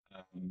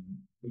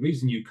 the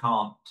reason you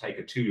can't take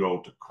a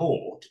 2-year-old to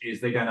court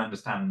is they don't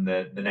understand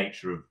the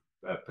nature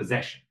of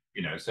possession.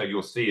 So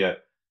you'll see a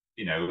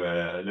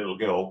little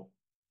girl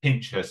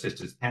pinch her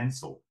sister's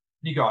pencil,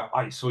 and you go,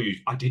 I saw you.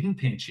 I didn't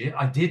pinch it.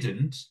 I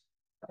didn't.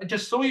 I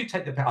just saw you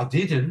take the pen. I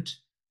didn't.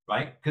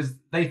 Right? Because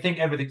they think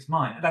everything's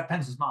mine. That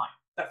pencil's mine.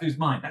 That food's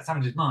mine. That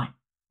sandwich is mine.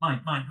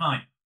 Mine.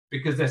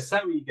 Because they're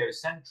so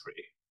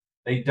egocentric,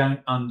 they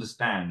don't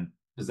understand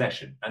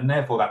possession. And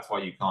therefore, that's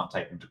why you can't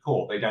take them to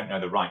court. They don't know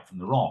the right from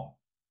the wrong.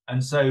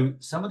 And so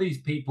some of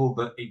these people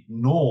that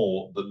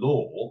ignore the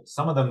law,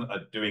 some of them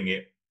are doing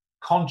it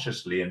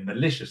consciously and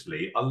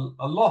maliciously.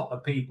 A lot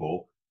of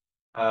people,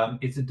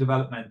 it's a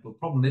developmental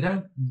problem. They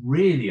don't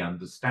really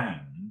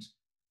understand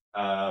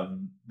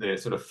the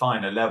sort of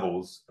finer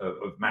levels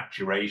of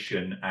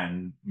maturation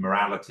and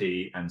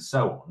morality and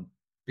so on,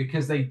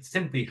 because they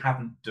simply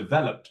haven't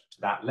developed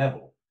to that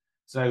level.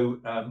 So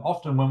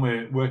often when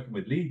we're working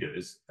with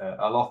leaders,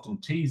 I'll often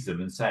tease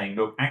them and saying,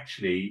 look,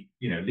 actually,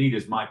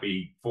 leaders might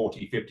be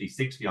 40, 50,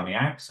 60 on the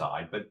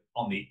outside, but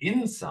on the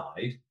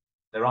inside,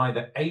 they're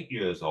either 8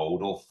 years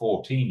old or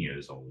 14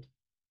 years old.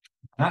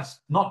 That's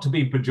not to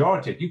be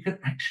pejorative. You can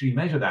actually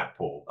measure that,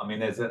 Paul. I mean,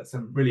 there's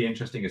some really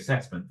interesting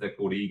assessments. They're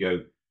called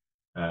ego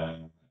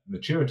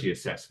maturity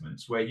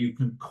assessments, where you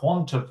can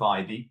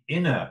quantify the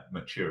inner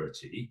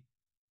maturity,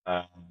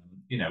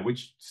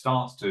 which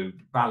starts to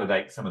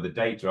validate some of the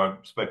data. I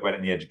spoke about it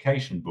in the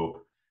education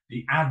book.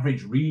 The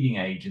average reading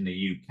age in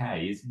the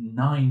UK is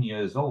 9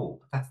 years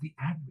old. That's the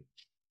average.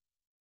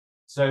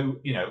 So,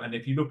 and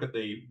if you look at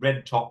the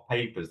red top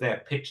papers,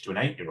 they're pitched to an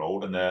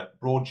 8-year-old and the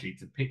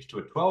broadsheets are pitched to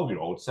a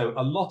 12-year-old. So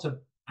a lot of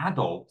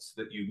adults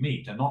that you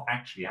meet are not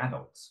actually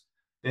adults.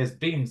 There's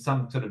been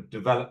some sort of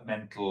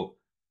developmental,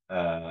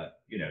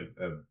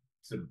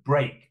 sort of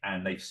break,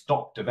 and they've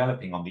stopped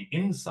developing on the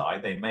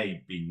inside. They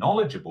may be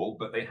knowledgeable,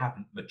 but they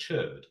haven't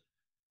matured.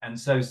 And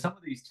so some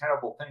of these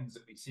terrible things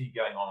that we see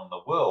going on in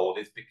the world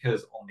is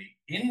because on the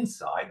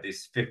inside,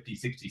 this 50,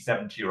 60,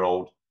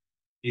 70-year-old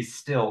is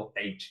still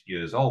 8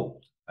 years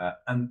old.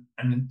 And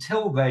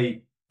until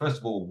they, first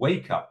of all,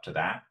 wake up to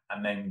that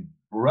and then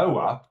grow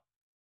up,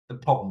 the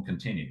problem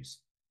continues.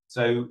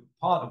 So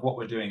part of what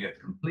we're doing at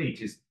Complete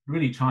is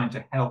really trying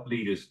to help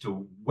leaders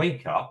to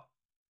wake up.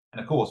 And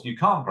of course, you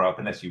can't grow up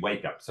unless you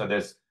wake up. So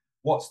there's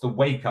what's the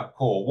wake up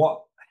call?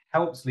 What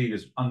helps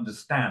leaders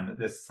understand that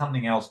there's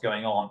something else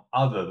going on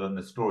other than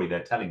the story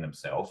they're telling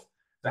themselves?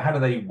 So how do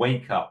they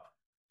wake up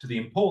to the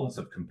importance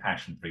of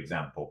compassion, for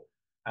example?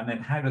 And then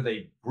how do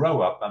they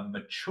grow up and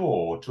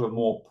mature to a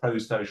more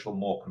pro-social,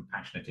 more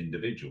compassionate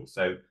individual?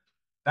 So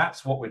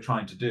that's what we're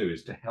trying to do,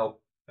 is to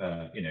help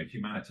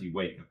humanity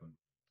wake up.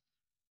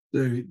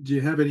 So do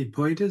you have any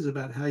pointers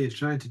about how you're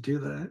trying to do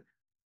that?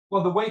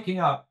 Well, the waking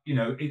up,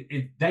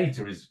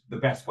 data is the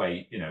best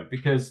way,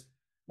 because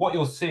what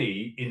you'll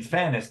see, in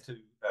fairness to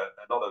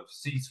a lot of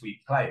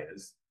C-suite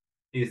players,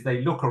 is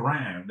they look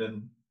around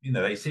and,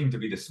 they seem to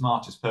be the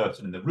smartest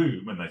person in the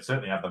room, and they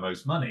certainly have the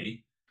most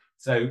money.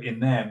 So in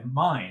their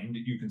mind,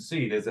 you can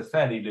see there's a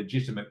fairly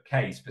legitimate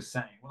case for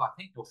saying, well, I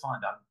think you'll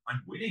find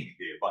I'm winning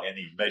here by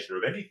any measure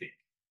of anything.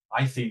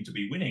 I seem to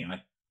be winning.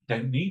 I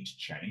don't need to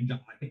change. I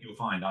think you'll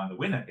find I'm the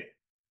winner here.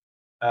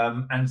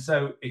 And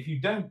so if you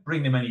don't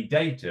bring them any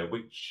data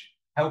which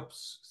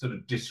helps sort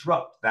of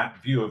disrupt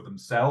that view of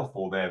themselves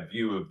or their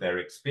view of their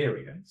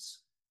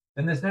experience,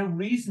 then there's no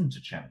reason to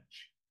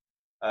change.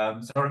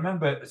 So I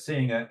remember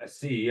seeing a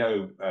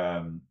CEO,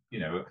 a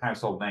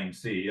household name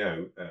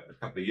CEO a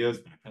couple of years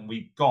back, and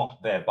we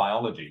got their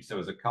biology. So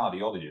as a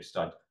cardiologist,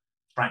 I'd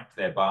tracked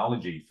their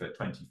biology for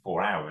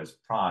 24 hours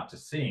prior to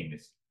seeing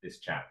this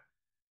chap.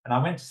 And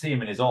I went to see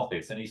him in his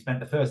office, and he spent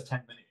the first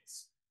 10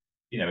 minutes,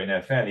 in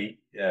a fairly,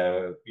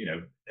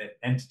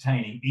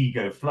 entertaining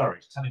ego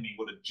flourish, telling me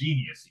what a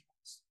genius he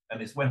was. And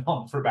this went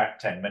on for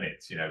about 10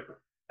 minutes,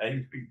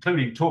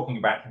 including talking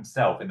about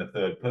himself in the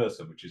third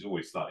person, which is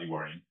always slightly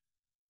worrying.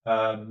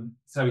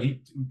 So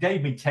he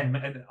gave me 10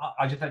 minutes.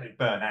 I just let it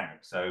burn out.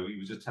 So he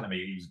was just telling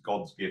me he was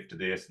God's gift to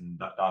this and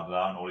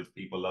and all his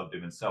people loved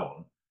him and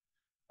so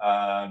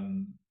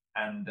on.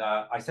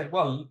 I said,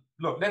 well,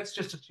 look, let's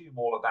just assume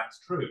all of that's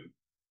true.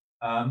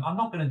 I'm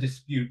not going to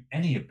dispute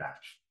any of that.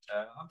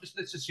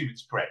 Let's assume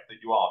it's correct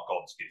that you are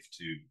God's gift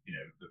to,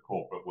 the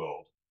corporate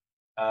world.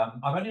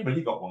 I've only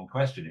really got one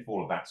question if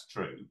all of that's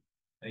true.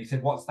 And he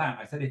said, what's that?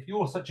 I said, if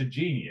you're such a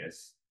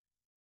genius,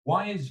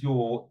 why is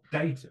your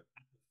data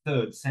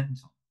third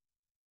centile?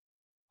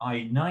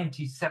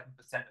 97%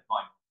 of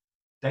my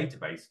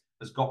database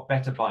has got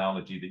better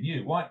biology than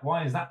you.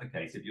 Why is that the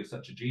case if you're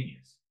such a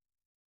genius?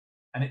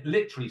 And it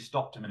literally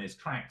stopped him in his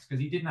tracks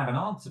because he didn't have an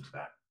answer to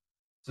that.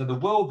 So the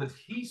world that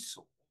he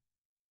saw,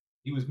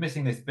 he was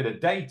missing this bit of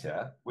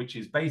data, which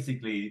is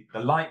basically the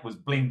light was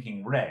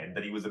blinking red,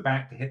 that he was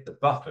about to hit the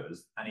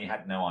buffers, and he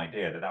had no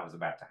idea that that was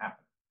about to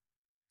happen.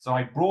 So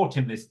I brought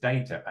him this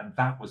data, and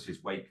that was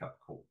his wake-up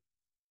call.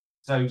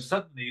 So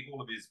suddenly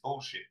all of his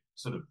bullshit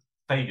sort of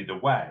faded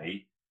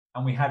away,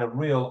 and we had a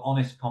real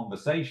honest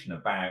conversation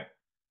about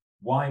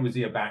why was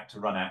he about to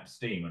run out of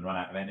steam and run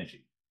out of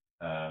energy,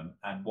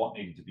 and what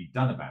needed to be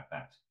done about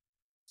that.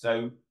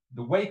 So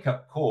the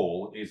wake-up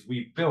call is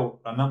we've built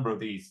a number of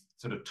these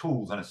sort of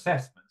tools and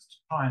assessments to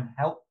try and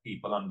help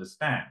people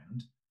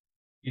understand,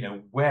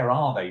 where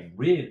are they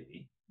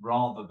really,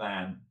 rather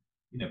than,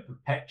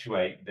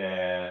 perpetuate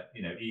their,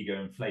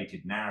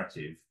 ego-inflated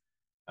narrative,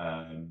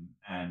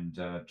 and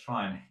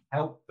try and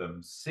help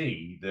them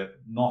see that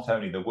not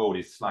only the world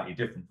is slightly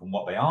different from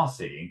what they are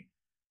seeing,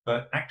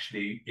 but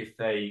actually, if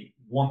they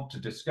want to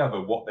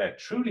discover what they're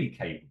truly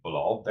capable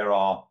of, there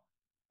are,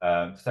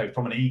 so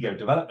from an ego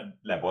development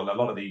level, a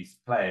lot of these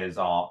players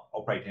are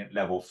operating at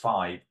level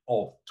 5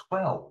 of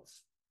 12.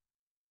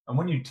 And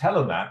when you tell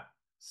them that,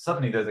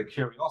 suddenly there's a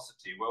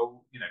curiosity.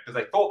 Well, because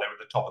they thought they were at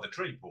the top of the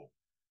tree, Paul.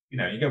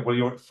 You go, well,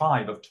 you're at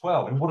 5 of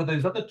 12. And what are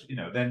those other,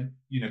 then,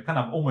 kind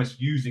of almost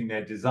using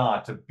their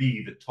desire to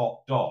be the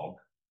top dog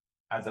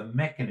as a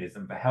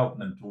mechanism for helping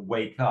them to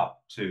wake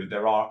up to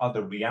there are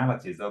other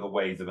realities, other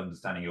ways of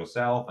understanding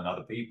yourself and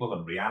other people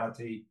and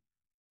reality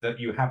that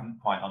you haven't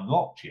quite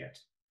unlocked yet.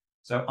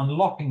 So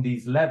unlocking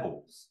these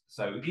levels,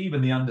 so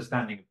even the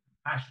understanding of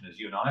compassion, as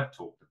you and I have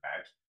talked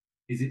about,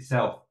 is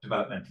itself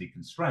developmentally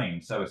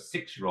constrained. So a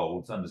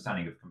 6-year-old's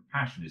understanding of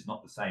compassion is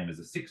not the same as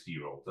a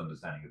 60-year-old's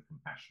understanding of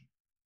compassion.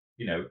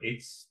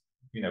 It's,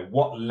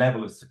 what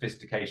level of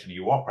sophistication are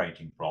you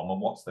operating from and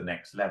what's the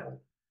next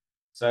level?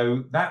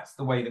 So that's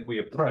the way that we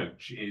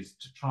approach, is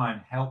to try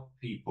and help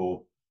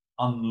people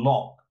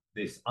unlock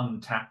this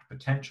untapped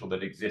potential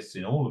that exists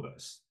in all of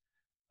us.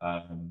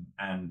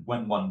 And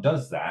when one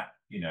does that,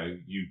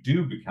 you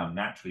do become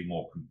naturally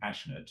more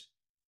compassionate.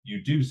 You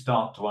do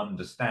start to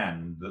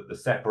understand that the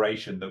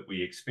separation that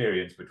we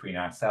experience between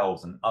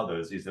ourselves and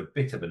others is a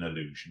bit of an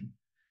illusion.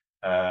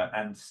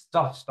 And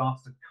stuff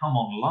starts to come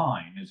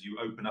online as you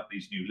open up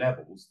these new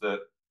levels that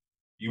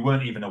you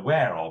weren't even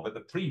aware of at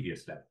the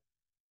previous level.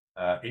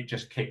 It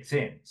just kicks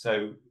in.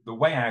 So the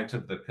way out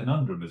of the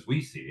conundrum, as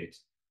we see it,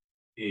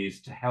 is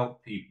to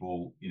help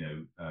people,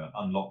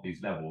 unlock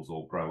these levels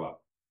or grow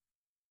up.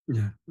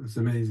 Yeah, that's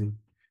amazing.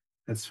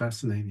 That's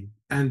fascinating.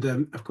 And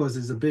of course,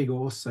 there's a big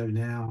also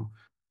now,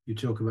 you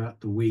talk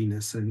about the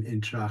we-ness and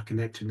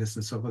interconnectedness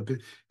and so forth, but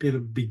people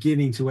are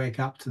beginning to wake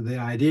up to the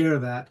idea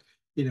that,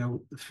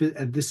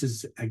 and this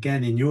is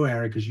again in your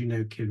area, because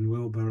Ken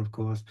Wilber, of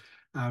course,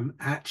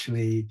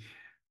 actually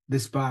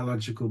this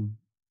biological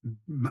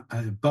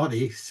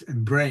body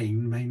and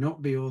brain may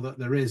not be all that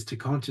there is to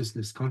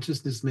consciousness.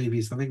 Consciousness may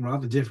be something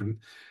rather different.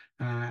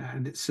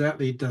 And it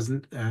certainly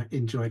doesn't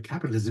enjoy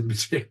capitalism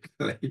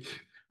particularly.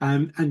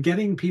 And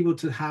getting people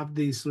to have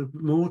these sort of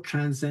more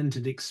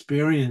transcendent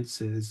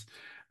experiences.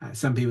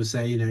 Some people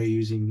say,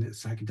 using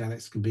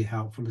psychedelics can be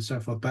helpful and so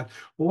forth, but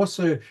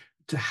also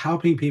to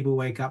helping people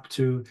wake up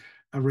to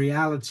a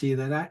reality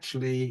that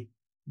actually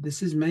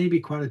this is maybe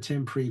quite a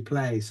temporary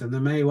place, and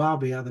there may well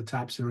be other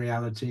types of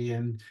reality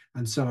and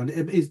so on.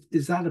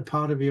 Is that a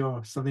part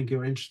of something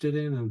you're interested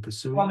in and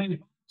pursuing? Well, I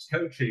mean,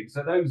 coaching.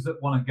 So those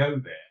that want to go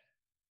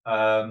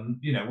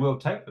there, we'll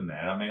take them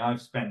there. I mean,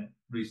 I've spent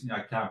recently,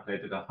 I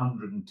calculated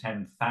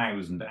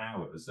 110,000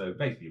 hours, so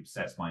basically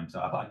obsessed my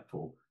entire life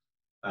for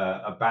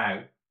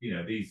about,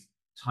 these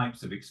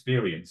types of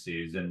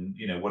experiences and,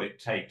 what it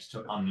takes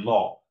to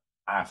unlock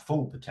our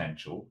full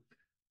potential.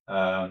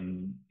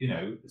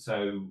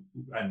 So,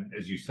 and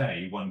as you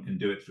say, one can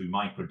do it through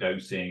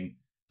microdosing,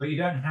 but you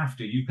don't have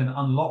to. You can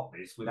unlock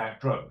this without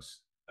drugs.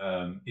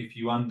 If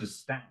you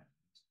understand,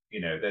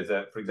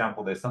 for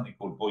example, there's something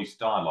called voice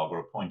dialogue or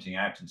a pointing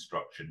out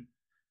instruction.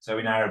 So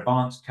in our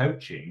advanced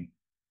coaching,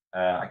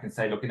 I can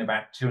say, look, in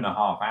about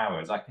 2.5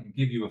 hours, I can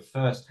give you a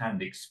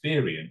first-hand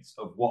experience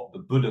of what the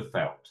Buddha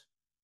felt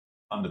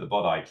under the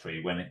Bodhi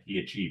tree when he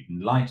achieved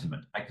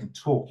enlightenment. I can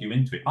talk you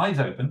into it. Eyes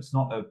open, it's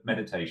not a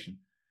meditation.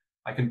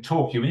 I can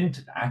talk you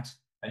into that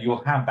and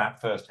you'll have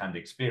that first-hand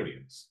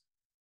experience.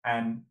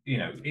 And,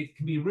 it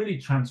can be really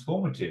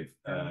transformative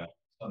for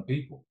some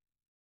people.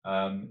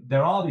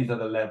 There are these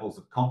other levels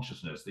of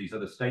consciousness, these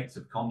other states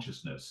of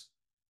consciousness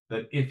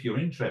that if you're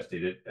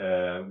interested,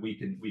 we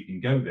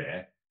can go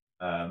there.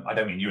 I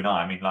don't mean you and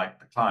I mean like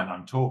the client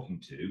I'm talking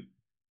to.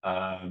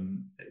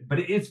 But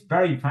it is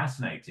very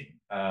fascinating.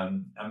 I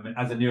mean,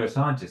 as a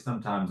neuroscientist,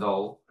 sometimes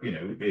I'll,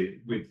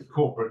 with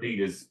corporate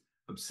leaders'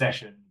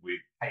 obsession with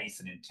pace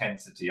and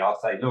intensity, I'll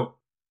say, look,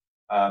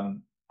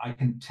 I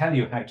can tell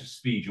you how to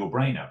speed your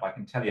brain up. I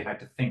can tell you how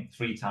to think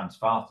 3 times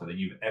faster than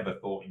you've ever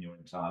thought in your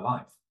entire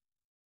life.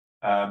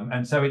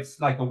 And so it's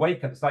like a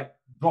wake up. It's like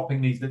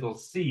dropping these little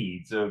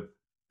seeds of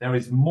there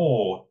is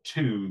more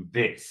to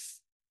this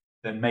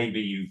than maybe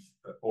you've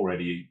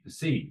already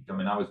perceived. I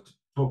mean, I was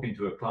talking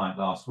to a client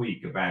last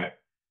week about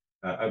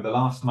over the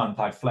last month,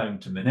 I've flown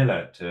to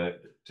Manila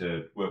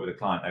to work with a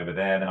client over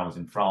there. Then I was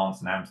in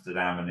France and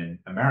Amsterdam and in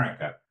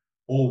America,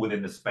 all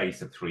within the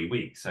space of 3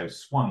 weeks. So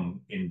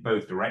swung in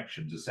both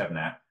directions of 7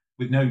 hours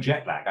with no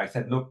jet lag. I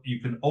said, look, you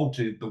can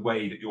alter the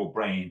way that your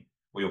brain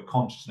or your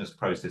consciousness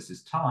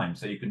processes time.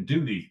 So you can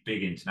do these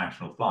big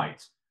international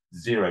flights,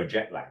 0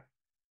 jet lag.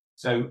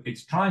 So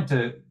it's trying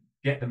to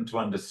get them to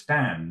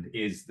understand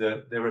is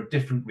that there are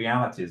different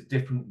realities,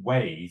 different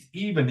ways,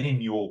 even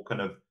in your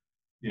kind of,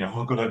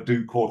 we've got to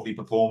do quarterly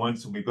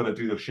performance and we've got to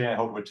do the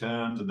shareholder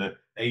returns and the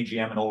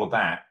AGM and all of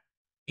that.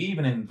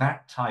 Even in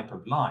that type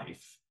of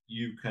life,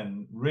 you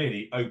can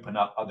really open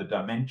up other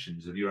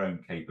dimensions of your own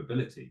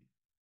capability.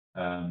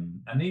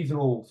 And these are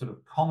all sort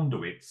of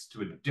conduits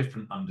to a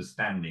different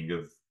understanding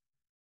of,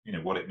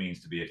 what it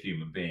means to be a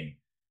human being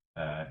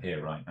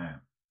here right now.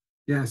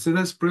 Yeah, so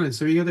that's brilliant.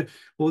 So you got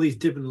all these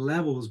different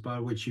levels by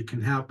which you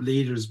can help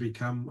leaders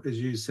become, as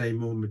you say,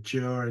 more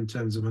mature in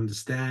terms of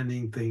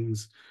understanding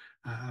things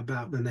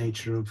about the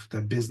nature of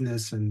their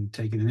business and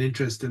taking an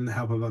interest in the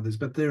help of others.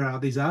 But there are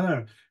these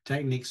other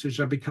techniques which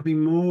are becoming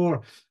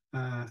more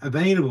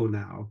available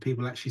now.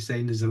 People actually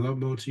saying there's a lot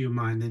more to your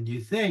mind than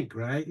you think,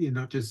 right? You're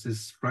not just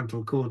this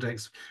frontal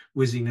cortex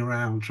whizzing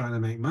around trying to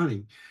make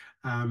money.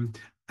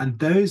 And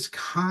those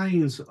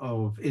kinds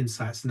of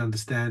insights and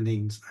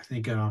understandings, I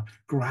think, are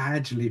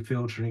gradually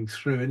filtering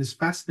through. And it's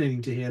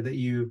fascinating to hear that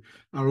you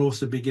are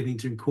also beginning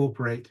to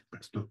incorporate,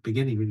 perhaps not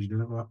beginning, but you've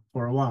done it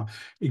for a while,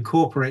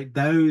 incorporate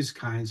those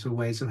kinds of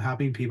ways of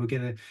helping people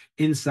get an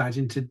insight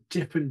into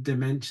different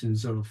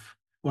dimensions of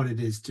what it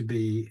is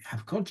to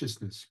have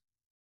consciousness.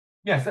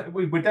 Yes,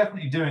 we're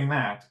definitely doing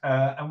that,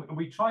 and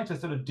we try to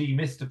sort of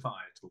demystify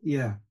it all.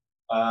 Yeah.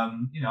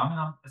 You know, I mean,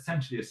 I'm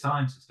essentially a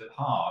scientist at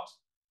heart,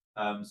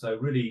 so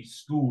really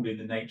schooled in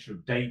the nature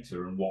of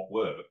data and what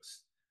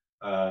works.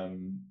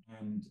 And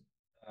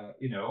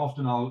you know,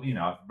 often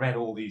I've read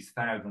all these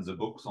thousands of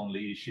books on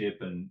leadership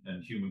and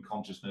human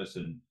consciousness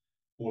and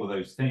all of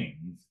those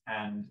things,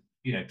 and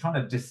you know, trying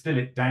to distill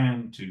it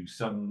down to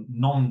some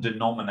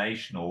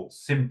non-denominational,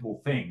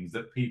 simple things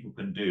that people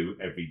can do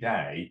every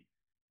day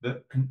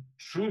that can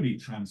truly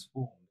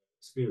transform their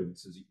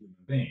experience as a human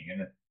being.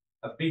 And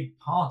a big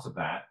part of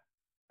that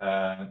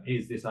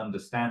is this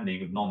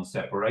understanding of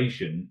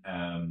non-separation,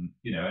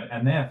 you know,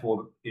 and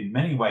therefore, in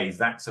many ways,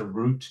 that's a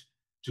route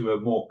to a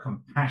more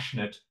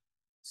compassionate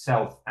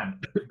self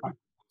and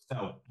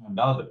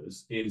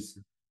others. Is,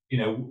 you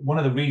know, one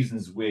of the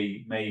reasons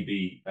we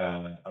maybe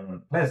are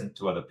unpleasant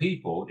to other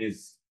people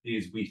is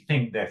we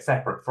think they're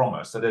separate from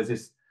us. So there's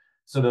this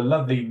sort of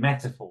lovely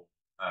metaphor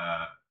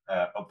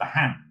of the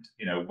hand,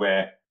 you know,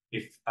 where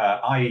if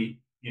I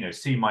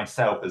see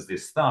myself as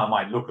this thumb,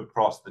 I look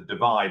across the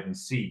divide and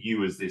see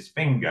you as this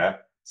finger,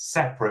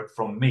 separate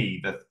from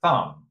me, the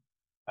thumb.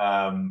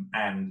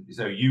 And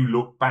so you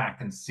look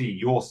back and see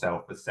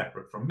yourself as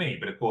separate from me.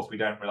 But of course, we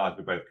don't realize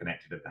we're both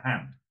connected at the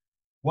hand.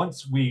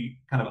 Once we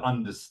kind of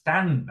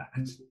understand that,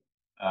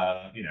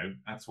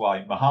 that's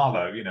why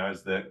mahalo,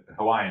 as the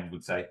Hawaiians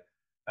would say,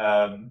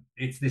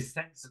 it's this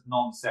sense of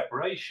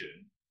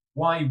non-separation.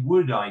 Why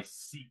would I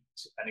seek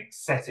an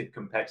excessive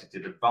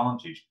competitive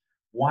advantage?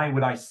 Why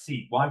would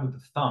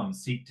the thumb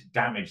seek to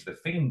damage the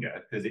finger?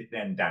 Because it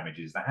then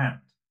damages the hand.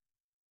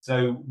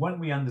 So when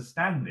we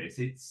understand this,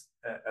 it's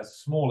a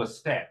smaller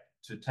step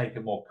to take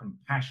a more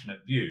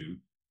compassionate view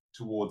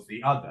towards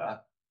the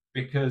other,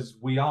 because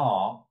we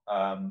are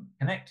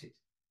connected.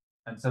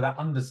 And so that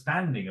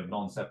understanding of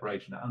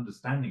non-separation, that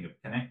understanding of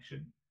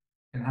connection,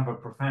 can have a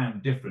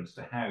profound difference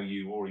to how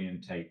you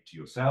orientate to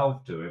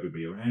yourself, to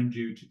everybody around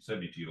you,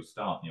 certainly to your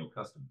staff and your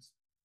customers.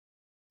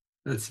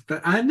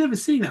 But I've never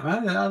seen that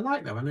one. I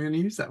like that one. I'm going to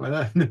use that one.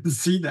 I've never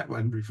seen that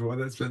one before.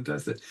 That's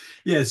fantastic.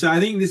 Yeah. So I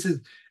think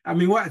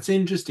what's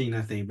interesting,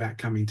 I think, about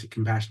coming to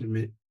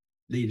compassionate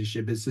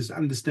leadership is this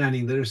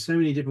understanding there are so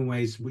many different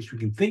ways in which we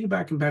can think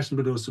about compassion,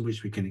 but also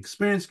which we can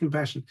experience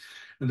compassion.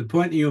 And the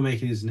point that you're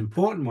making is an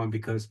important one,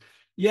 because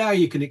yeah,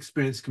 you can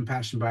experience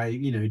compassion by,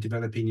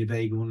 developing your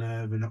vagal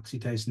nerve and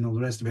oxytocin and all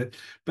the rest of it.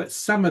 But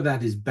some of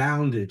that is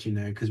bounded,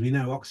 because we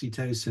know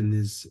oxytocin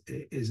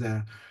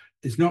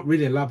it's not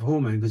really a love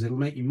hormone, because it'll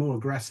make you more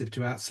aggressive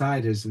to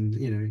outsiders and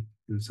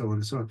so on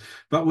and so on.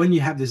 But when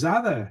you have this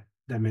other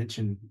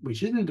dimension,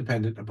 which isn't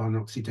dependent upon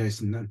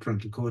oxytocin and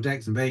frontal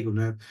cortex and vagal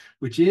nerve,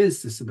 which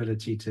is this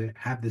ability to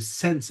have this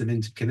sense of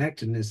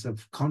interconnectedness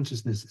of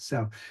consciousness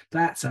itself,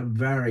 that's a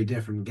very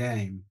different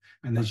game.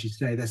 And as you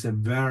say, that's a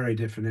very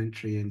different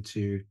entry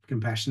into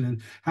compassion,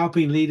 and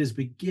helping leaders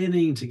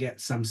beginning to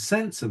get some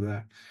sense of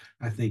that.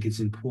 I think it's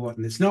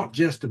important. It's not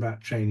just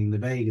about training the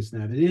vagus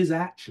nerve. It is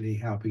actually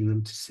helping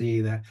them to see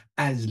that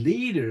as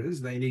leaders,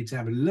 they need to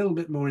have a little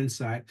bit more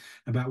insight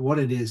about what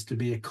it is to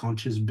be a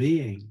conscious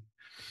being.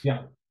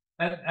 Yeah,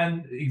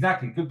 and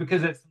exactly,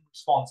 because it's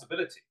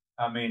responsibility.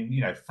 I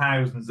mean,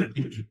 thousands of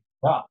people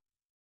up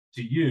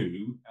to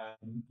you,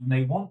 and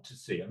they want to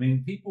see. I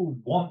mean, people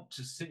want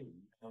to see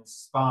an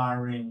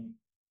inspiring,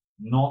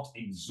 not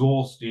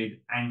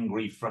exhausted,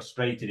 angry,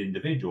 frustrated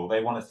individual.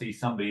 They want to see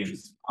somebody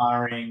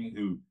inspiring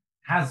who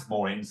has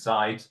more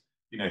insight,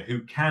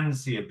 who can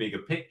see a bigger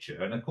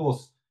picture. And of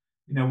course,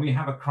 we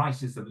have a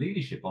crisis of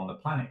leadership on the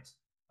planet,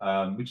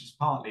 which is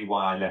partly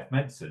why I left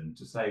medicine,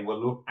 to say, well,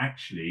 look,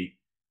 actually,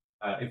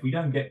 if we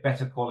don't get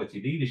better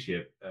quality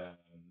leadership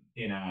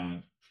in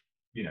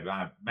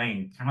our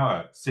main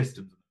power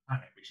systems of the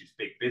planet, which is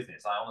big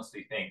business, I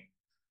honestly think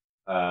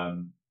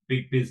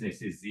big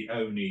business is the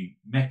only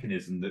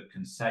mechanism that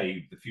can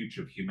save the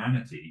future of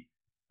humanity,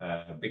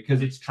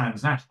 because it's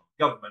transnational.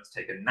 Governments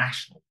take a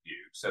national view,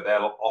 so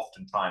they'll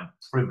often try and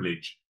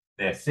privilege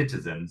their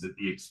citizens at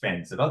the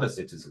expense of other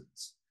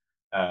citizens.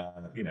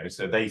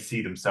 So they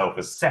see themselves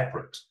as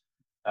separate,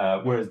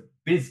 whereas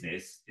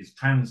business is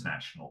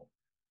transnational.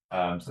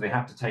 So they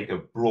have to take a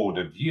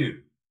broader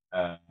view.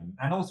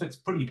 And also it's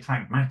pretty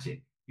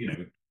pragmatic.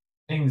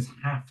 Things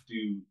have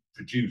to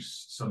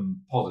produce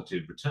some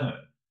positive return.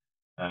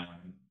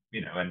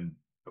 And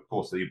of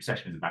course the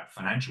obsession is about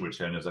financial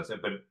return, as I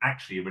said, but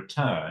actually a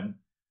return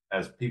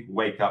as people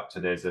wake up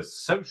to there's a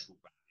social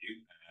value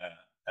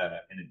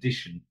in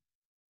addition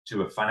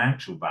to a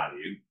financial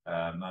value.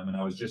 I mean,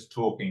 I was just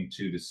talking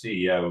to the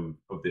CEO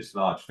of this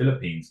large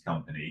Philippines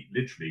company,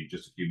 literally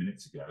just a few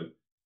minutes ago.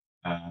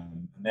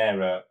 And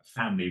they're a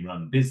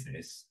family-run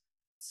business,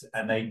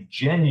 and they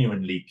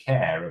genuinely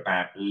care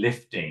about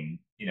lifting,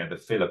 the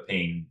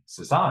Philippine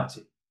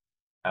society.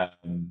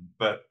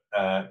 But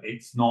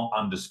it's not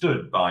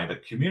understood by the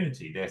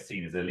community. They're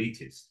seen as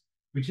elitist,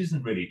 which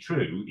isn't really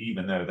true,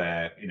 even though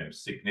they're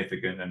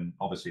significant and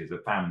obviously as a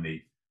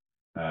family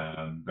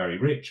very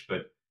rich,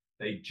 but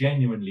they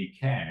genuinely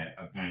care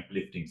about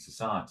lifting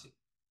society.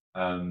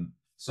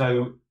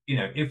 So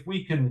if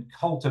we can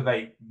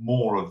cultivate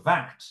more of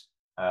that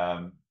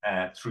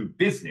through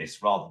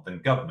business rather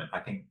than government, I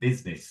think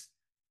business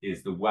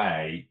is the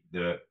way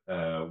that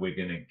we're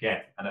going to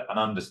get an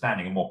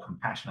understanding, a more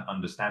compassionate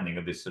understanding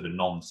of this sort of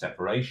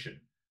non-separation,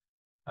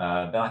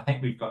 then I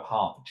think we've got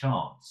half a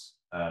chance.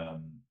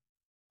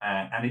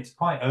 And it's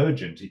quite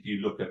urgent if you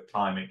look at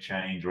climate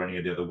change or any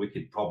of the other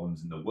wicked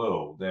problems in the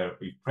world.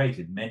 We've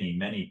created many,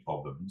 many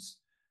problems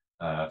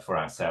for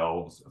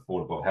ourselves: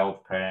 affordable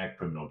healthcare,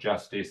 criminal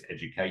justice,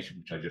 education,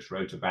 which I just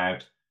wrote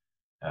about,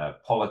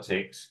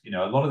 politics. A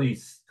lot of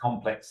these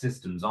complex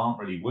systems aren't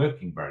really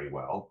working very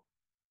well.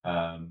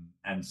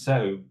 And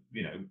so,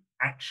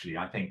 actually,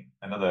 I think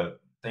another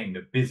thing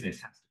that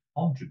business has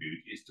to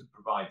contribute is to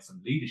provide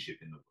some leadership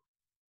in the world.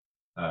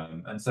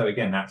 And so,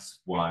 again, that's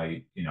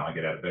why, I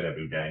get out of bed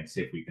every day and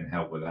see if we can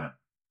help with that.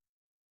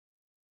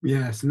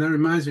 Yes, and that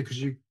reminds me,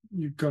 because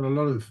you've got a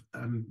lot of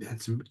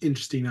had some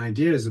interesting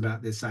ideas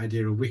about this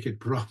idea of wicked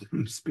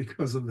problems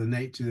because of the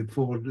nature, the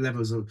four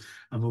levels of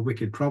a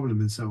wicked problem,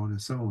 and so on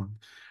and so on.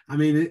 I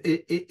mean,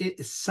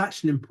 it's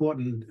such an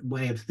important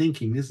way of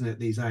thinking, isn't it?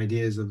 These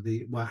ideas of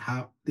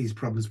how these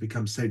problems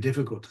become so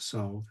difficult to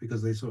solve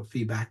because they sort of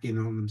feed back in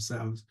on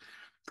themselves.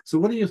 So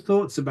what are your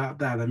thoughts about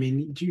that? I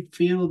mean, do you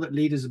feel that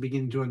leaders are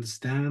beginning to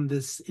understand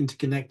this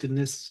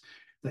interconnectedness,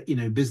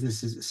 that,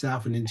 business is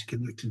itself an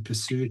interconnected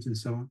pursuit and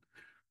so on?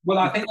 Well,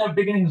 I think they're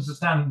beginning to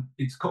understand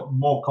it's got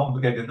more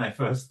complicated than they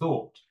first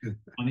thought.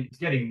 And it's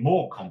getting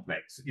more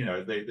complex,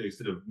 the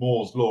sort of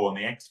Moore's law and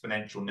the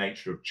exponential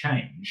nature of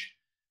change.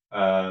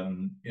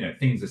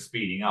 Things are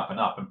speeding up,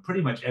 and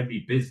pretty much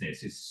every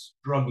business is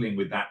struggling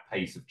with that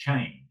pace of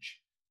change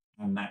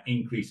and that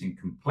increasing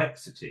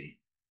complexity.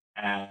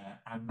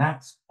 And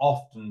that's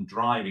often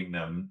driving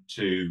them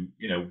to,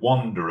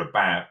 wonder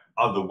about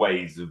other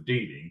ways of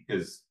dealing,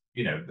 because,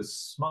 the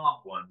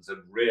smart ones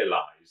have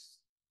realized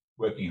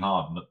working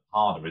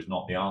harder is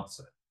not the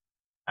answer.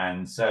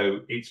 And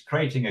so it's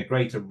creating a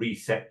greater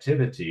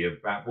receptivity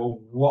about, well,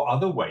 what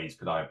other ways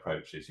could I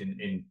approach this?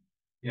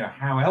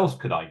 How else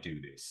could I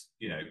do this?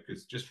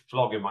 Because just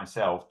flogging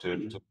myself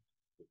to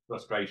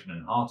frustration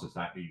and heart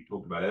attack that you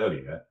talked about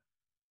earlier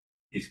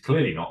is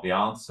clearly not the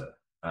answer.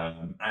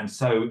 And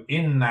so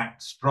in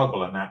that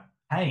struggle and that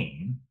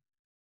pain,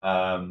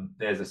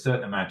 there's a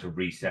certain amount of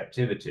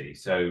receptivity.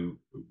 So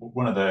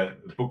one of the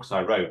books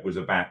I wrote was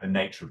about the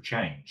nature of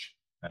change,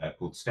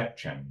 called Step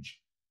Change,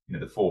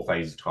 the 4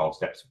 phases, 12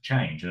 steps of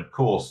change. And of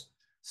course,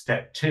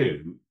 step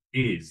 2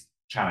 is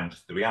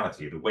challenge the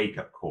reality, the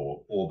wake-up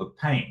call, or the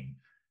pain.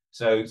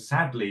 So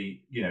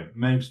sadly,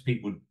 most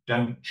people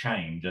don't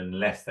change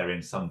unless they're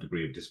in some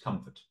degree of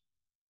discomfort.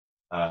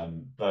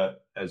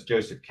 But as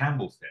Joseph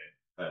Campbell said,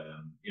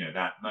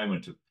 that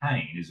moment of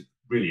pain is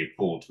really a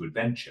call to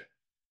adventure.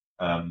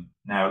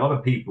 Now, a lot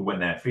of people, when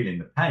they're feeling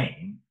the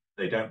pain,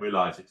 they don't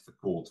realize it's the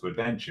call to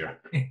adventure.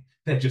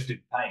 They're just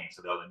in pain,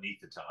 so they'll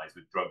anesthetize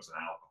with drugs and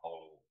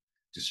alcohol or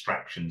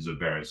distractions of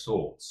various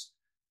sorts.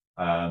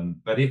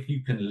 But if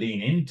you can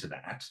lean into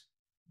that,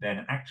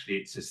 then actually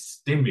it's a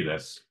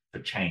stimulus for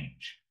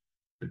change,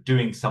 for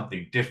doing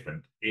something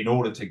different in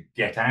order to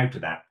get out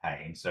of that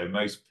pain. So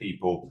most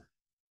people,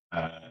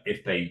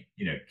 if they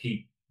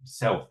keep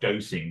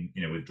self-dosing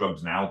with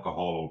drugs and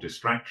alcohol or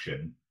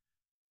distraction,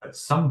 at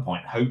some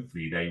point,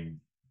 hopefully,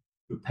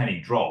 the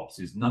penny drops.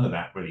 Is none of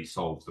that really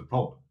solves the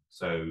problem.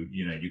 So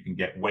you can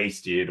get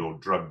wasted or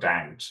drugged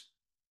out,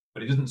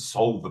 but it doesn't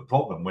solve the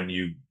problem. When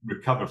you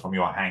recover from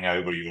your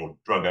hangover, your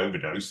drug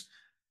overdose,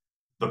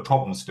 the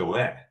problem's still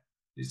there.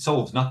 It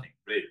solves nothing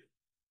really,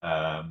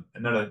 and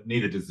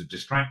neither does the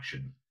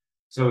distraction.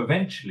 So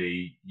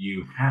eventually,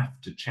 you have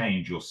to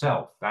change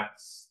yourself.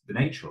 That's the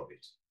nature of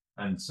it.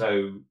 And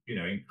so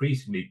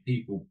increasingly,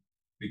 people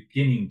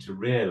beginning to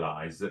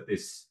realize that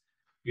this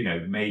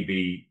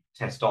maybe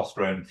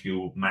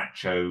testosterone-fueled,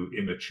 macho,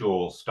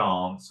 immature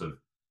stance of,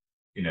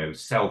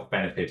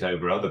 self-benefit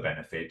over other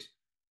benefit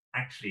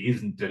actually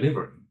isn't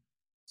delivering.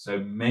 So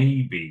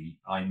maybe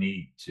I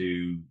need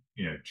to,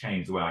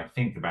 change the way I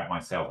think about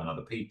myself and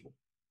other people.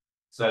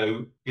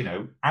 So,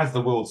 as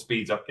the world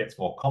speeds up, gets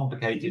more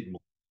complicated,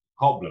 more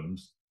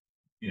problems,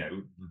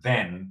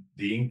 then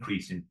the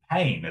increase in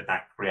pain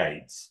that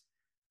creates,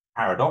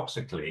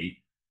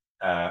 paradoxically,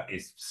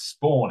 is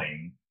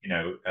spawning,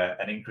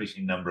 an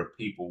increasing number of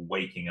people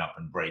waking up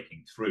and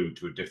breaking through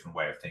to a different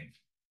way of thinking.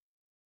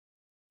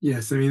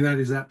 Yes, I mean, that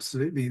is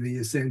absolutely the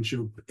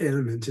essential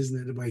element,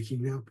 isn't it?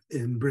 Waking up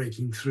and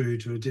breaking through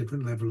to a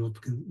different level of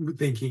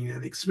thinking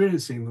and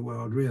experiencing the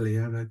world, really.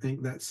 And I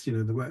think that's,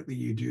 the work that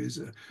you do is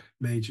a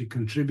major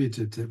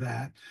contributor to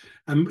that.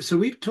 So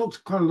we've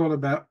talked quite a lot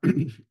about,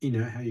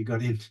 how you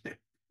got into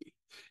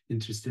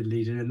interested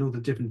leader and all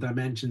the different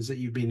dimensions that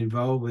you've been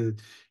involved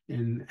with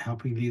in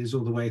helping leaders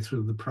all the way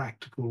through the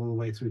practical, all the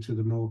way through to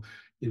the more,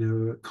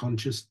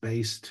 conscious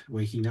based,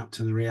 waking up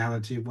to the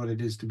reality of what it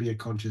is to be a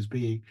conscious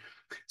being.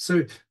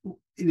 So,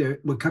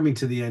 we're coming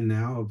to the end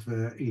now of,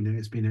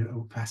 it's been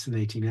a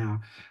fascinating hour.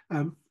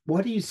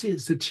 What do you see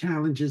as the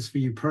challenges for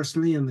you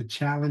personally and the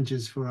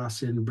challenges for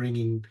us in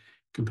bringing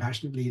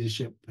compassionate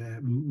leadership,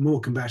 more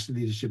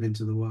compassionate leadership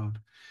into the world?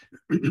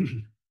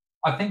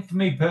 I think for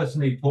me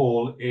personally,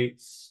 Paul,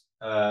 it's,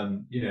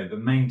 the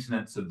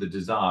maintenance of the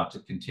desire to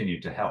continue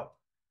to help.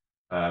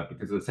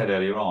 Because as I said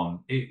earlier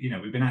on,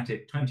 we've been at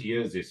it 20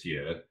 years this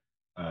year,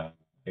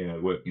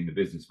 working in the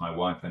business, my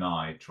wife and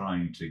I,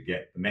 trying to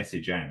get the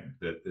message out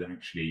that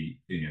actually,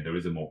 there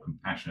is a more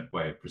compassionate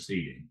way of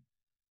proceeding.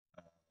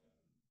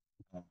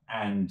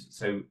 And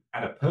so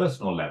at a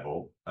personal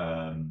level,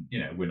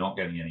 we're not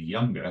getting any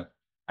younger.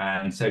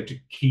 And so to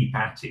keep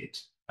at it.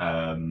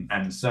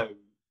 And so,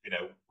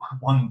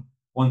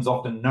 one's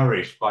often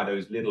nourished by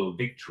those little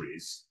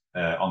victories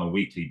on a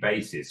weekly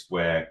basis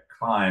where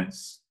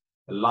clients,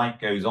 the light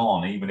goes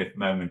on, even if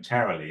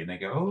momentarily, and they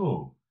go,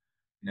 oh,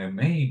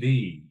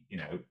 maybe,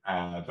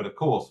 but of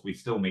course, we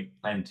still meet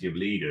plenty of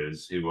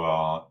leaders who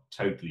are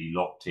totally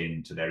locked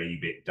into their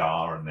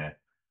EBITDA and their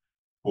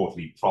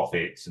quarterly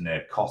profits and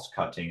their cost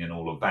cutting and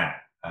all of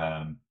that.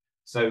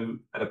 So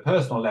at a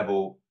personal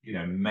level,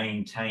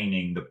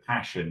 maintaining the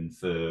passion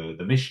for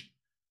the mission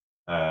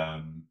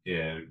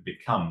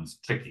becomes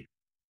tricky.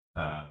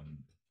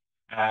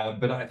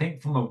 But I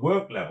think from a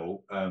work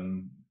level,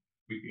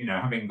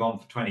 having gone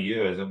for 20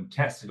 years and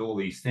tested all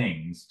these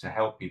things to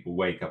help people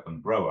wake up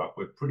and grow up,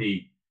 we're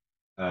pretty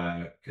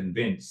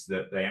convinced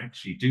that they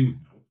actually do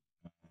help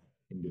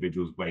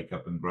individuals wake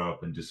up and grow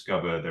up and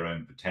discover their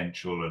own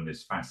potential and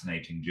this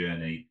fascinating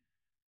journey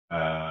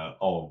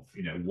of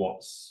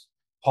what's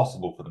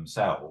possible for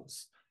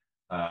themselves.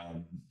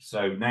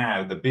 So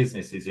now the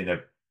business is in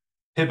a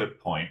pivot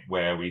point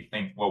where we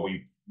think, well,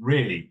 we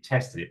really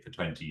tested it for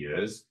 20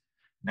 years.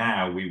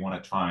 Now we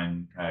want to try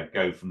and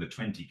go from the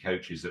 20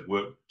 coaches that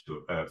work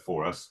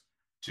for us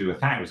to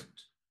 1,000.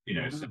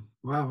 So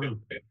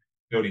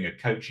building a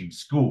coaching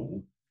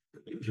school.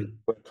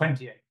 We're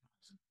 28,000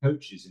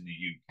 coaches in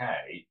the UK,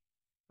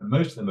 and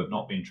most of them have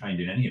not been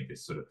trained in any of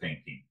this sort of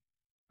thinking.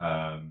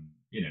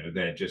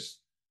 They're just,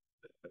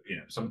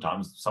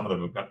 sometimes some of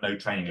them have got no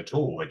training at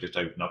all. They just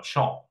open up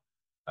shop.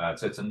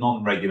 So it's a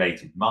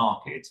non-regulated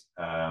market.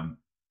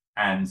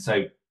 And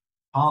so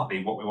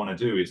partly what we want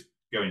to do is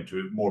go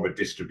into more of a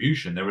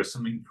distribution. There are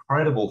some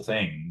incredible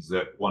things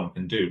that one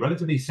can do,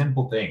 relatively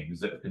simple things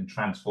that can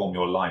transform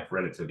your life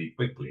relatively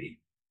quickly.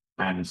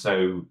 And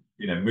so,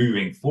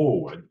 moving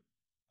forward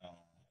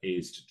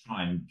is to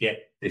try and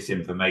get this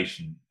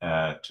information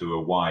to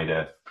a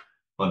wider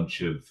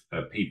bunch of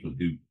people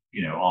who,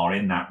 are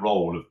in that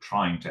role of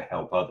trying to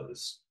help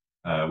others,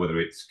 whether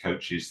it's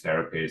coaches,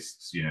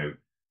 therapists,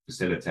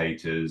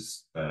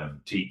 facilitators,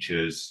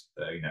 teachers,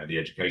 the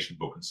education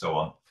book and so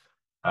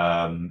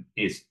on,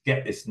 is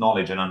get this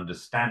knowledge and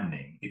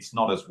understanding. It's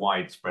not as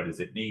widespread as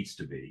it needs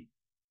to be,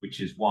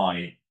 which is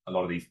why a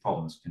lot of these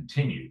problems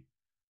continue.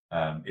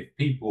 If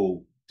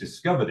people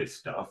discover this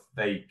stuff,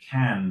 they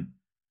can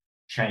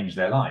change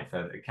their life.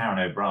 Karen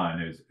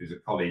O'Brien, who's a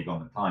colleague on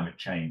the climate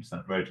change,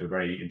 that wrote a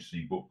very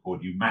interesting book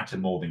called You Matter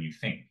More Than You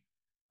Think.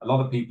 A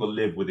lot of people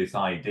live with this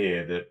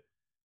idea that,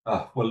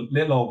 well,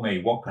 little old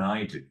me, what can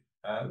I do?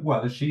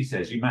 Well, as she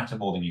says, you matter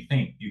more than you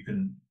think. You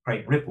can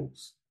create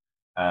ripples.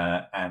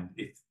 And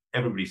if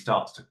everybody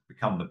starts to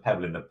become the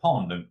pebble in the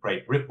pond and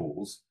create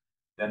ripples,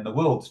 then the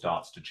world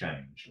starts to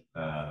change.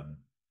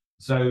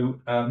 So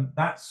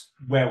that's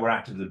where we're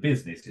at as a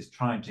business, is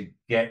trying to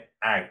get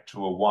out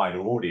to a wider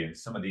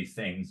audience some of these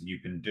things you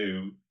can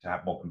do to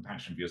have more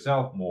compassion for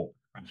yourself, more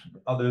compassion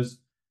for others,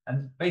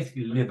 and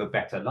basically live a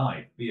better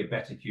life, be a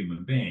better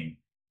human being,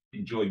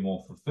 enjoy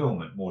more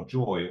fulfillment, more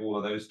joy, all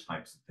of those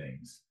types of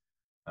things.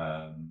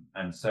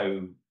 And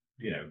so,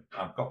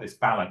 I've got this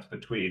balance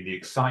between the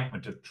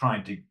excitement of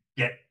trying to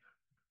get,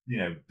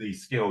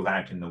 these skills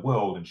out in the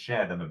world and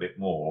share them a bit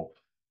more,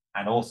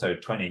 and also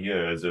 20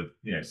 years of,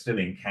 still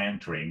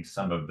encountering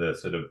some of the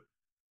sort of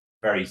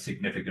very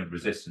significant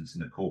resistance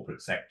in the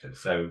corporate sector.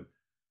 So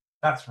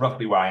that's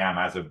roughly where I am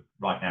as of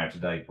right now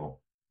today, Paul.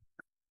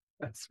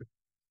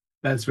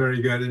 That's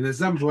very good. And at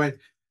some point,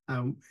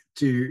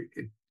 to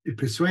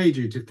persuade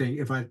you to think,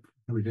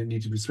 we don't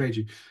need to persuade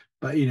you,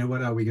 but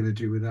what are we going to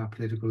do with our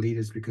political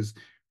leaders? Because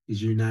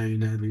as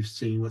we've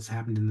seen what's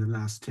happened in the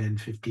last 10,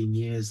 15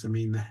 years. I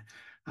mean,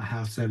 our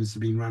health services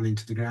have been run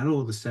into the ground,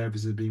 all the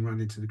services have been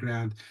run into the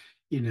ground.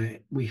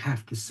 We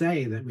have to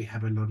say that we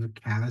have a lot of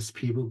callous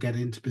people get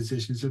into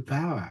positions of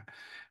power.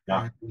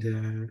 Yeah.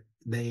 And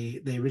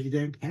they really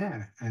don't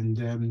care. And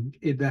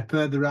the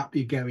further up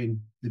you go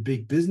in the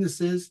big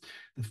businesses,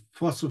 the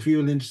fossil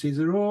fuel industries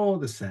are all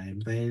the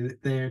same.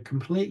 They're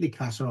completely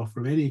cut off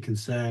from any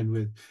concern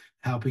with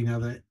helping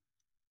other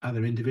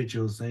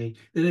individuals. They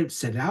don't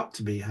set out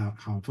to be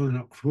harmful, they're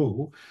not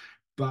cruel,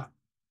 but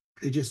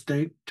they just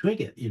don't twig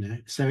it,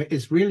 So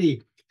it's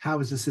really how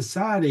as a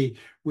society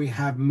we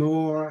have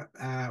more,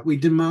 we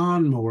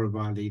demand more of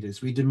our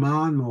leaders. We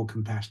demand more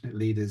compassionate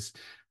leaders,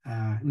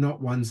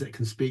 not ones that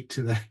can speak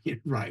to the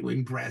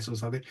right-wing press or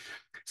something.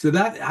 So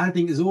that, I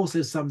think, is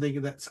also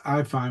something that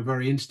I find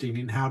very interesting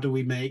in how do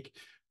we make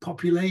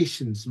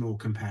populations more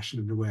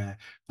compassionate and aware,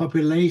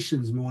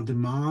 populations more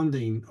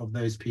demanding of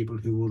those people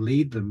who will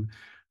lead them,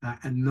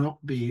 and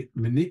not be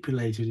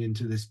manipulated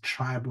into this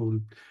tribal,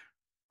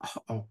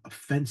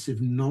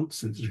 offensive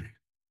nonsense.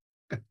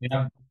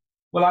 Yeah.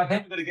 Well, I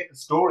think we're going to get the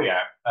story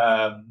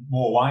out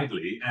more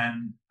widely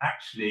and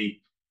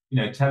actually,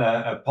 tell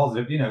a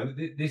positive,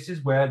 this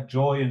is where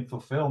joy and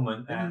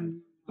fulfillment and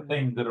the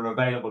things that are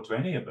available to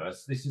any of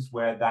us, this is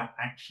where that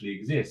actually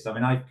exists. I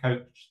mean, I've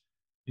coached,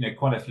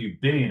 quite a few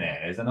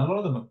billionaires, and a lot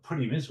of them are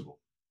pretty miserable.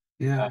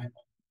 Yeah.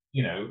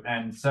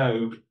 And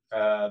so,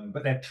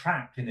 but they're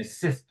trapped in this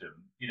system,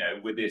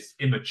 with this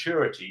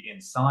immaturity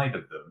inside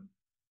of them,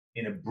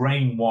 in a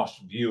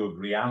brainwashed view of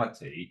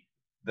reality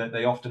that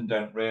they often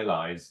don't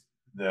realize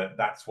that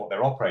that's what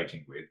they're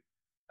operating with.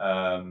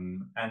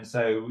 And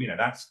so,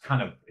 that's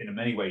kind of, in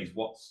many ways,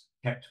 what's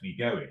kept me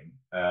going.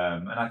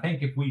 And I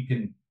think if we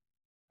can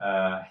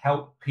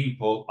help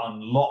people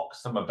unlock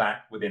some of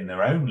that within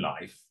their own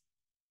life,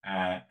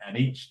 and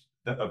each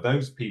of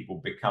those people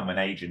become an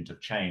agent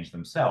of change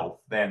themselves,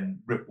 then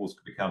ripples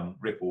could become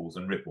ripples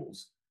and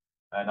ripples.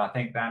 And I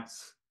think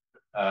that's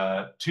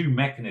two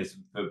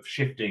mechanisms of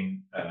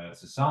shifting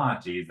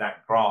society, is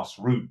that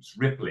grassroots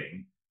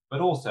rippling,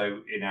 but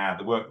also in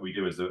the work that we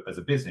do as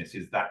a business,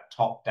 is that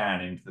top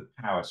down into the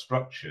power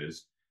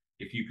structures.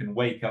 If you can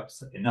wake up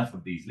enough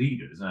of these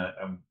leaders,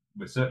 and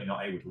we're certainly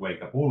not able to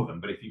wake up all of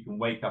them, but if you can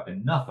wake up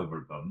enough of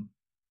them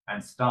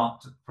and start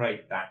to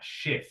create that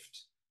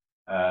shift,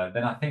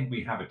 then I think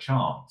we have a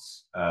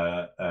chance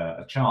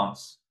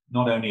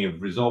not only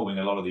of resolving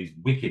a lot of these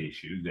wicked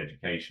issues,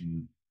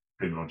 education,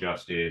 criminal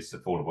justice,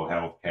 affordable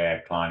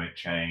healthcare, climate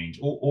change,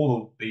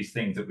 all of these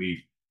things that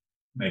we've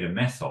made a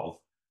mess of,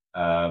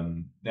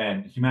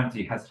 then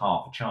humanity has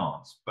half a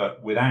chance.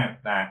 But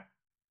without that,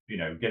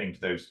 getting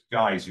to those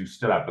guys who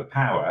still have the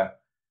power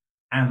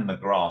and the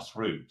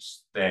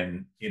grassroots,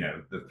 then,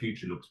 the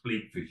future looks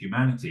bleak for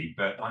humanity.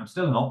 But I'm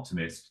still an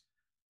optimist.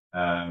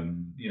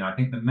 I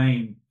think the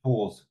main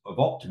cause of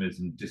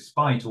optimism,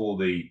 despite all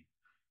the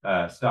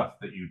stuff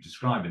that you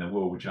describe in the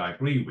world, which I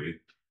agree with,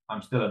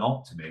 I'm still an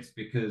optimist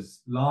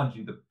because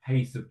largely the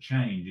pace of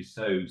change is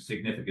so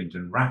significant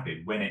and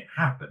rapid. When it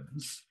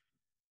happens,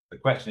 the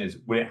question is,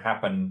 will it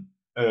happen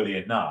early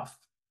enough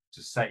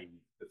to save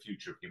the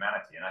future of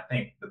humanity? And I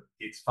think that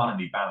it's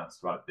finely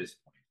balanced right at this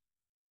point.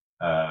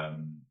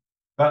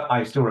 But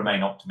I still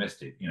remain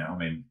optimistic. I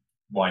mean,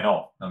 why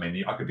not? I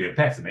mean, I could be a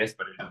pessimist,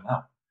 but it doesn't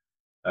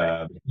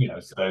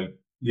help. So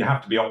you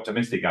have to be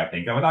optimistic, I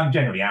think. I mean, I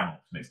generally am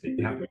optimistic.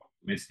 You have to be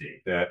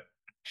optimistic that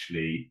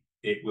actually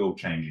it will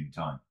change in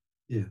time.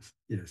 Yes,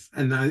 yes.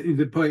 And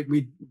the point,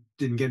 we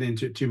didn't get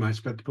into it too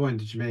much, but the point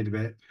that you made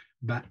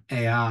about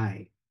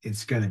AI,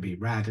 it's going to be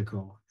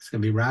radical. It's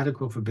going to be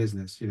radical for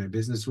business.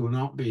 Business will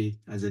not be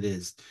as it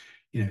is,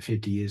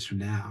 50 years from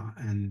now.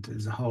 And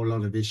there's a whole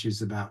lot of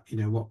issues about,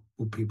 what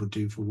will people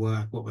do for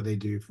work? What will they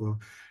do for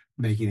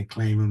making a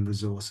claim on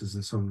resources,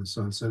 and so on and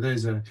so on. So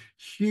those are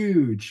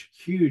huge,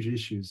 huge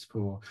issues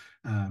for,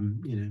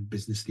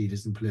 business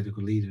leaders and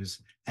political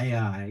leaders.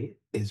 AI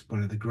is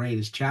one of the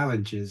greatest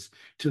challenges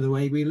to the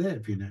way we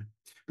live,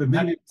 But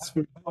maybe it's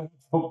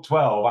book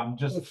 12. I'm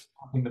just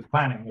starting the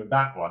planning with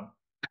that one.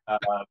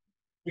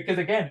 Because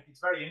again,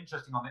 it's very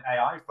interesting on the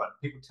AI front.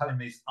 People telling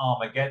me this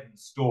Armageddon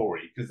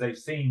story because they've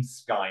seen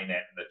Skynet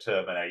and the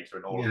Terminator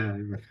and all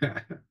of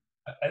that.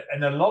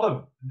 And a lot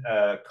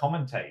of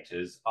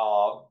commentators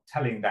are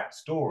telling that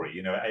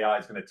story. AI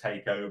is going to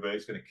take over,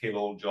 it's going to kill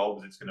all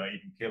jobs, it's going to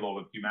even kill all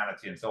of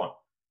humanity and so on.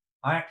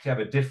 I actually have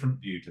a different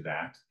view to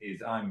that.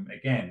 I'm,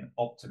 again,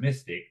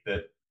 optimistic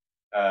that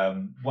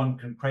one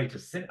can create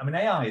I mean,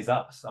 AI is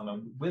us. I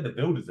mean, we're the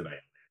builders of AI.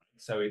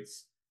 So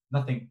it's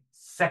nothing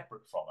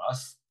separate from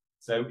us.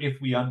 So if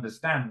we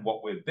understand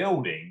what we're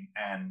building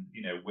and,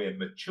 we're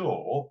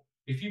mature,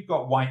 if you've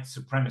got white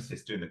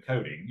supremacists doing the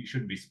coding, you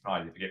shouldn't be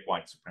surprised if you get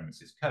white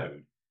supremacist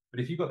code.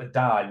 But if you've got the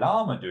Dalai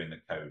Lama doing the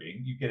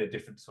coding, you get a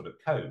different sort of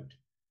code.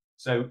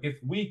 So if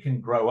we can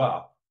grow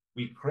up,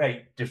 we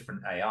create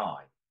different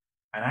AI.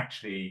 And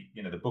actually,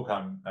 the book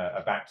I'm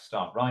about to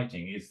start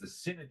writing is the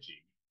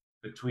synergy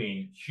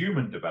between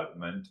human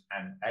development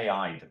and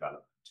AI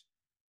development,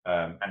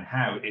 and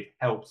how it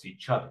helps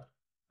each other.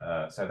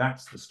 So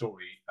that's the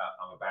story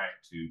I'm about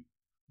to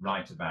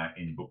write about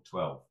in book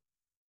 12.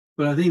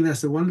 Well, I think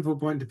that's a wonderful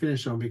point to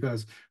finish on,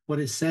 because what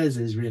it says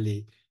is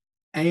really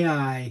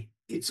AI,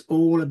 it's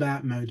all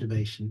about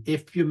motivation.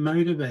 If your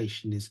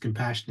motivation is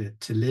compassionate,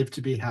 to live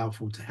to be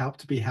helpful, to help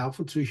to be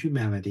helpful to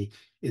humanity,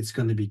 it's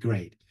going to be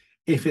great.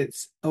 If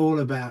it's all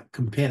about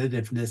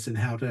competitiveness and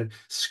how to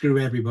screw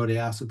everybody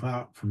else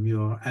apart from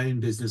your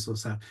own business or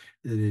so,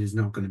 it is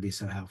not going to be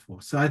so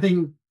helpful. So I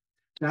think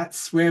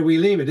that's where we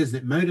leave it, isn't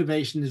it?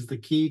 Motivation is the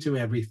key to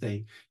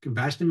everything.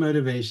 Compassionate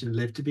motivation,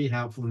 live to be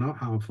helpful, not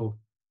harmful.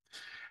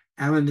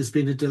 Alan, it's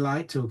been a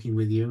delight talking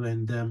with you,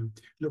 and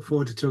look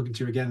forward to talking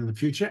to you again in the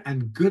future.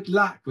 And good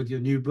luck with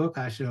your new book.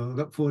 I shall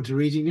look forward to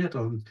reading it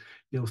on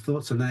your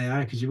thoughts on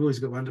AI, because you've always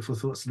got wonderful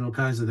thoughts on all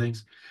kinds of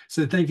things.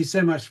 So thank you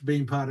so much for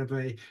being part of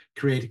a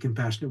Create a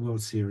Compassionate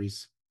World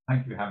series.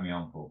 Thank you for having me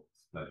on, Paul.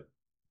 It's a pleasure.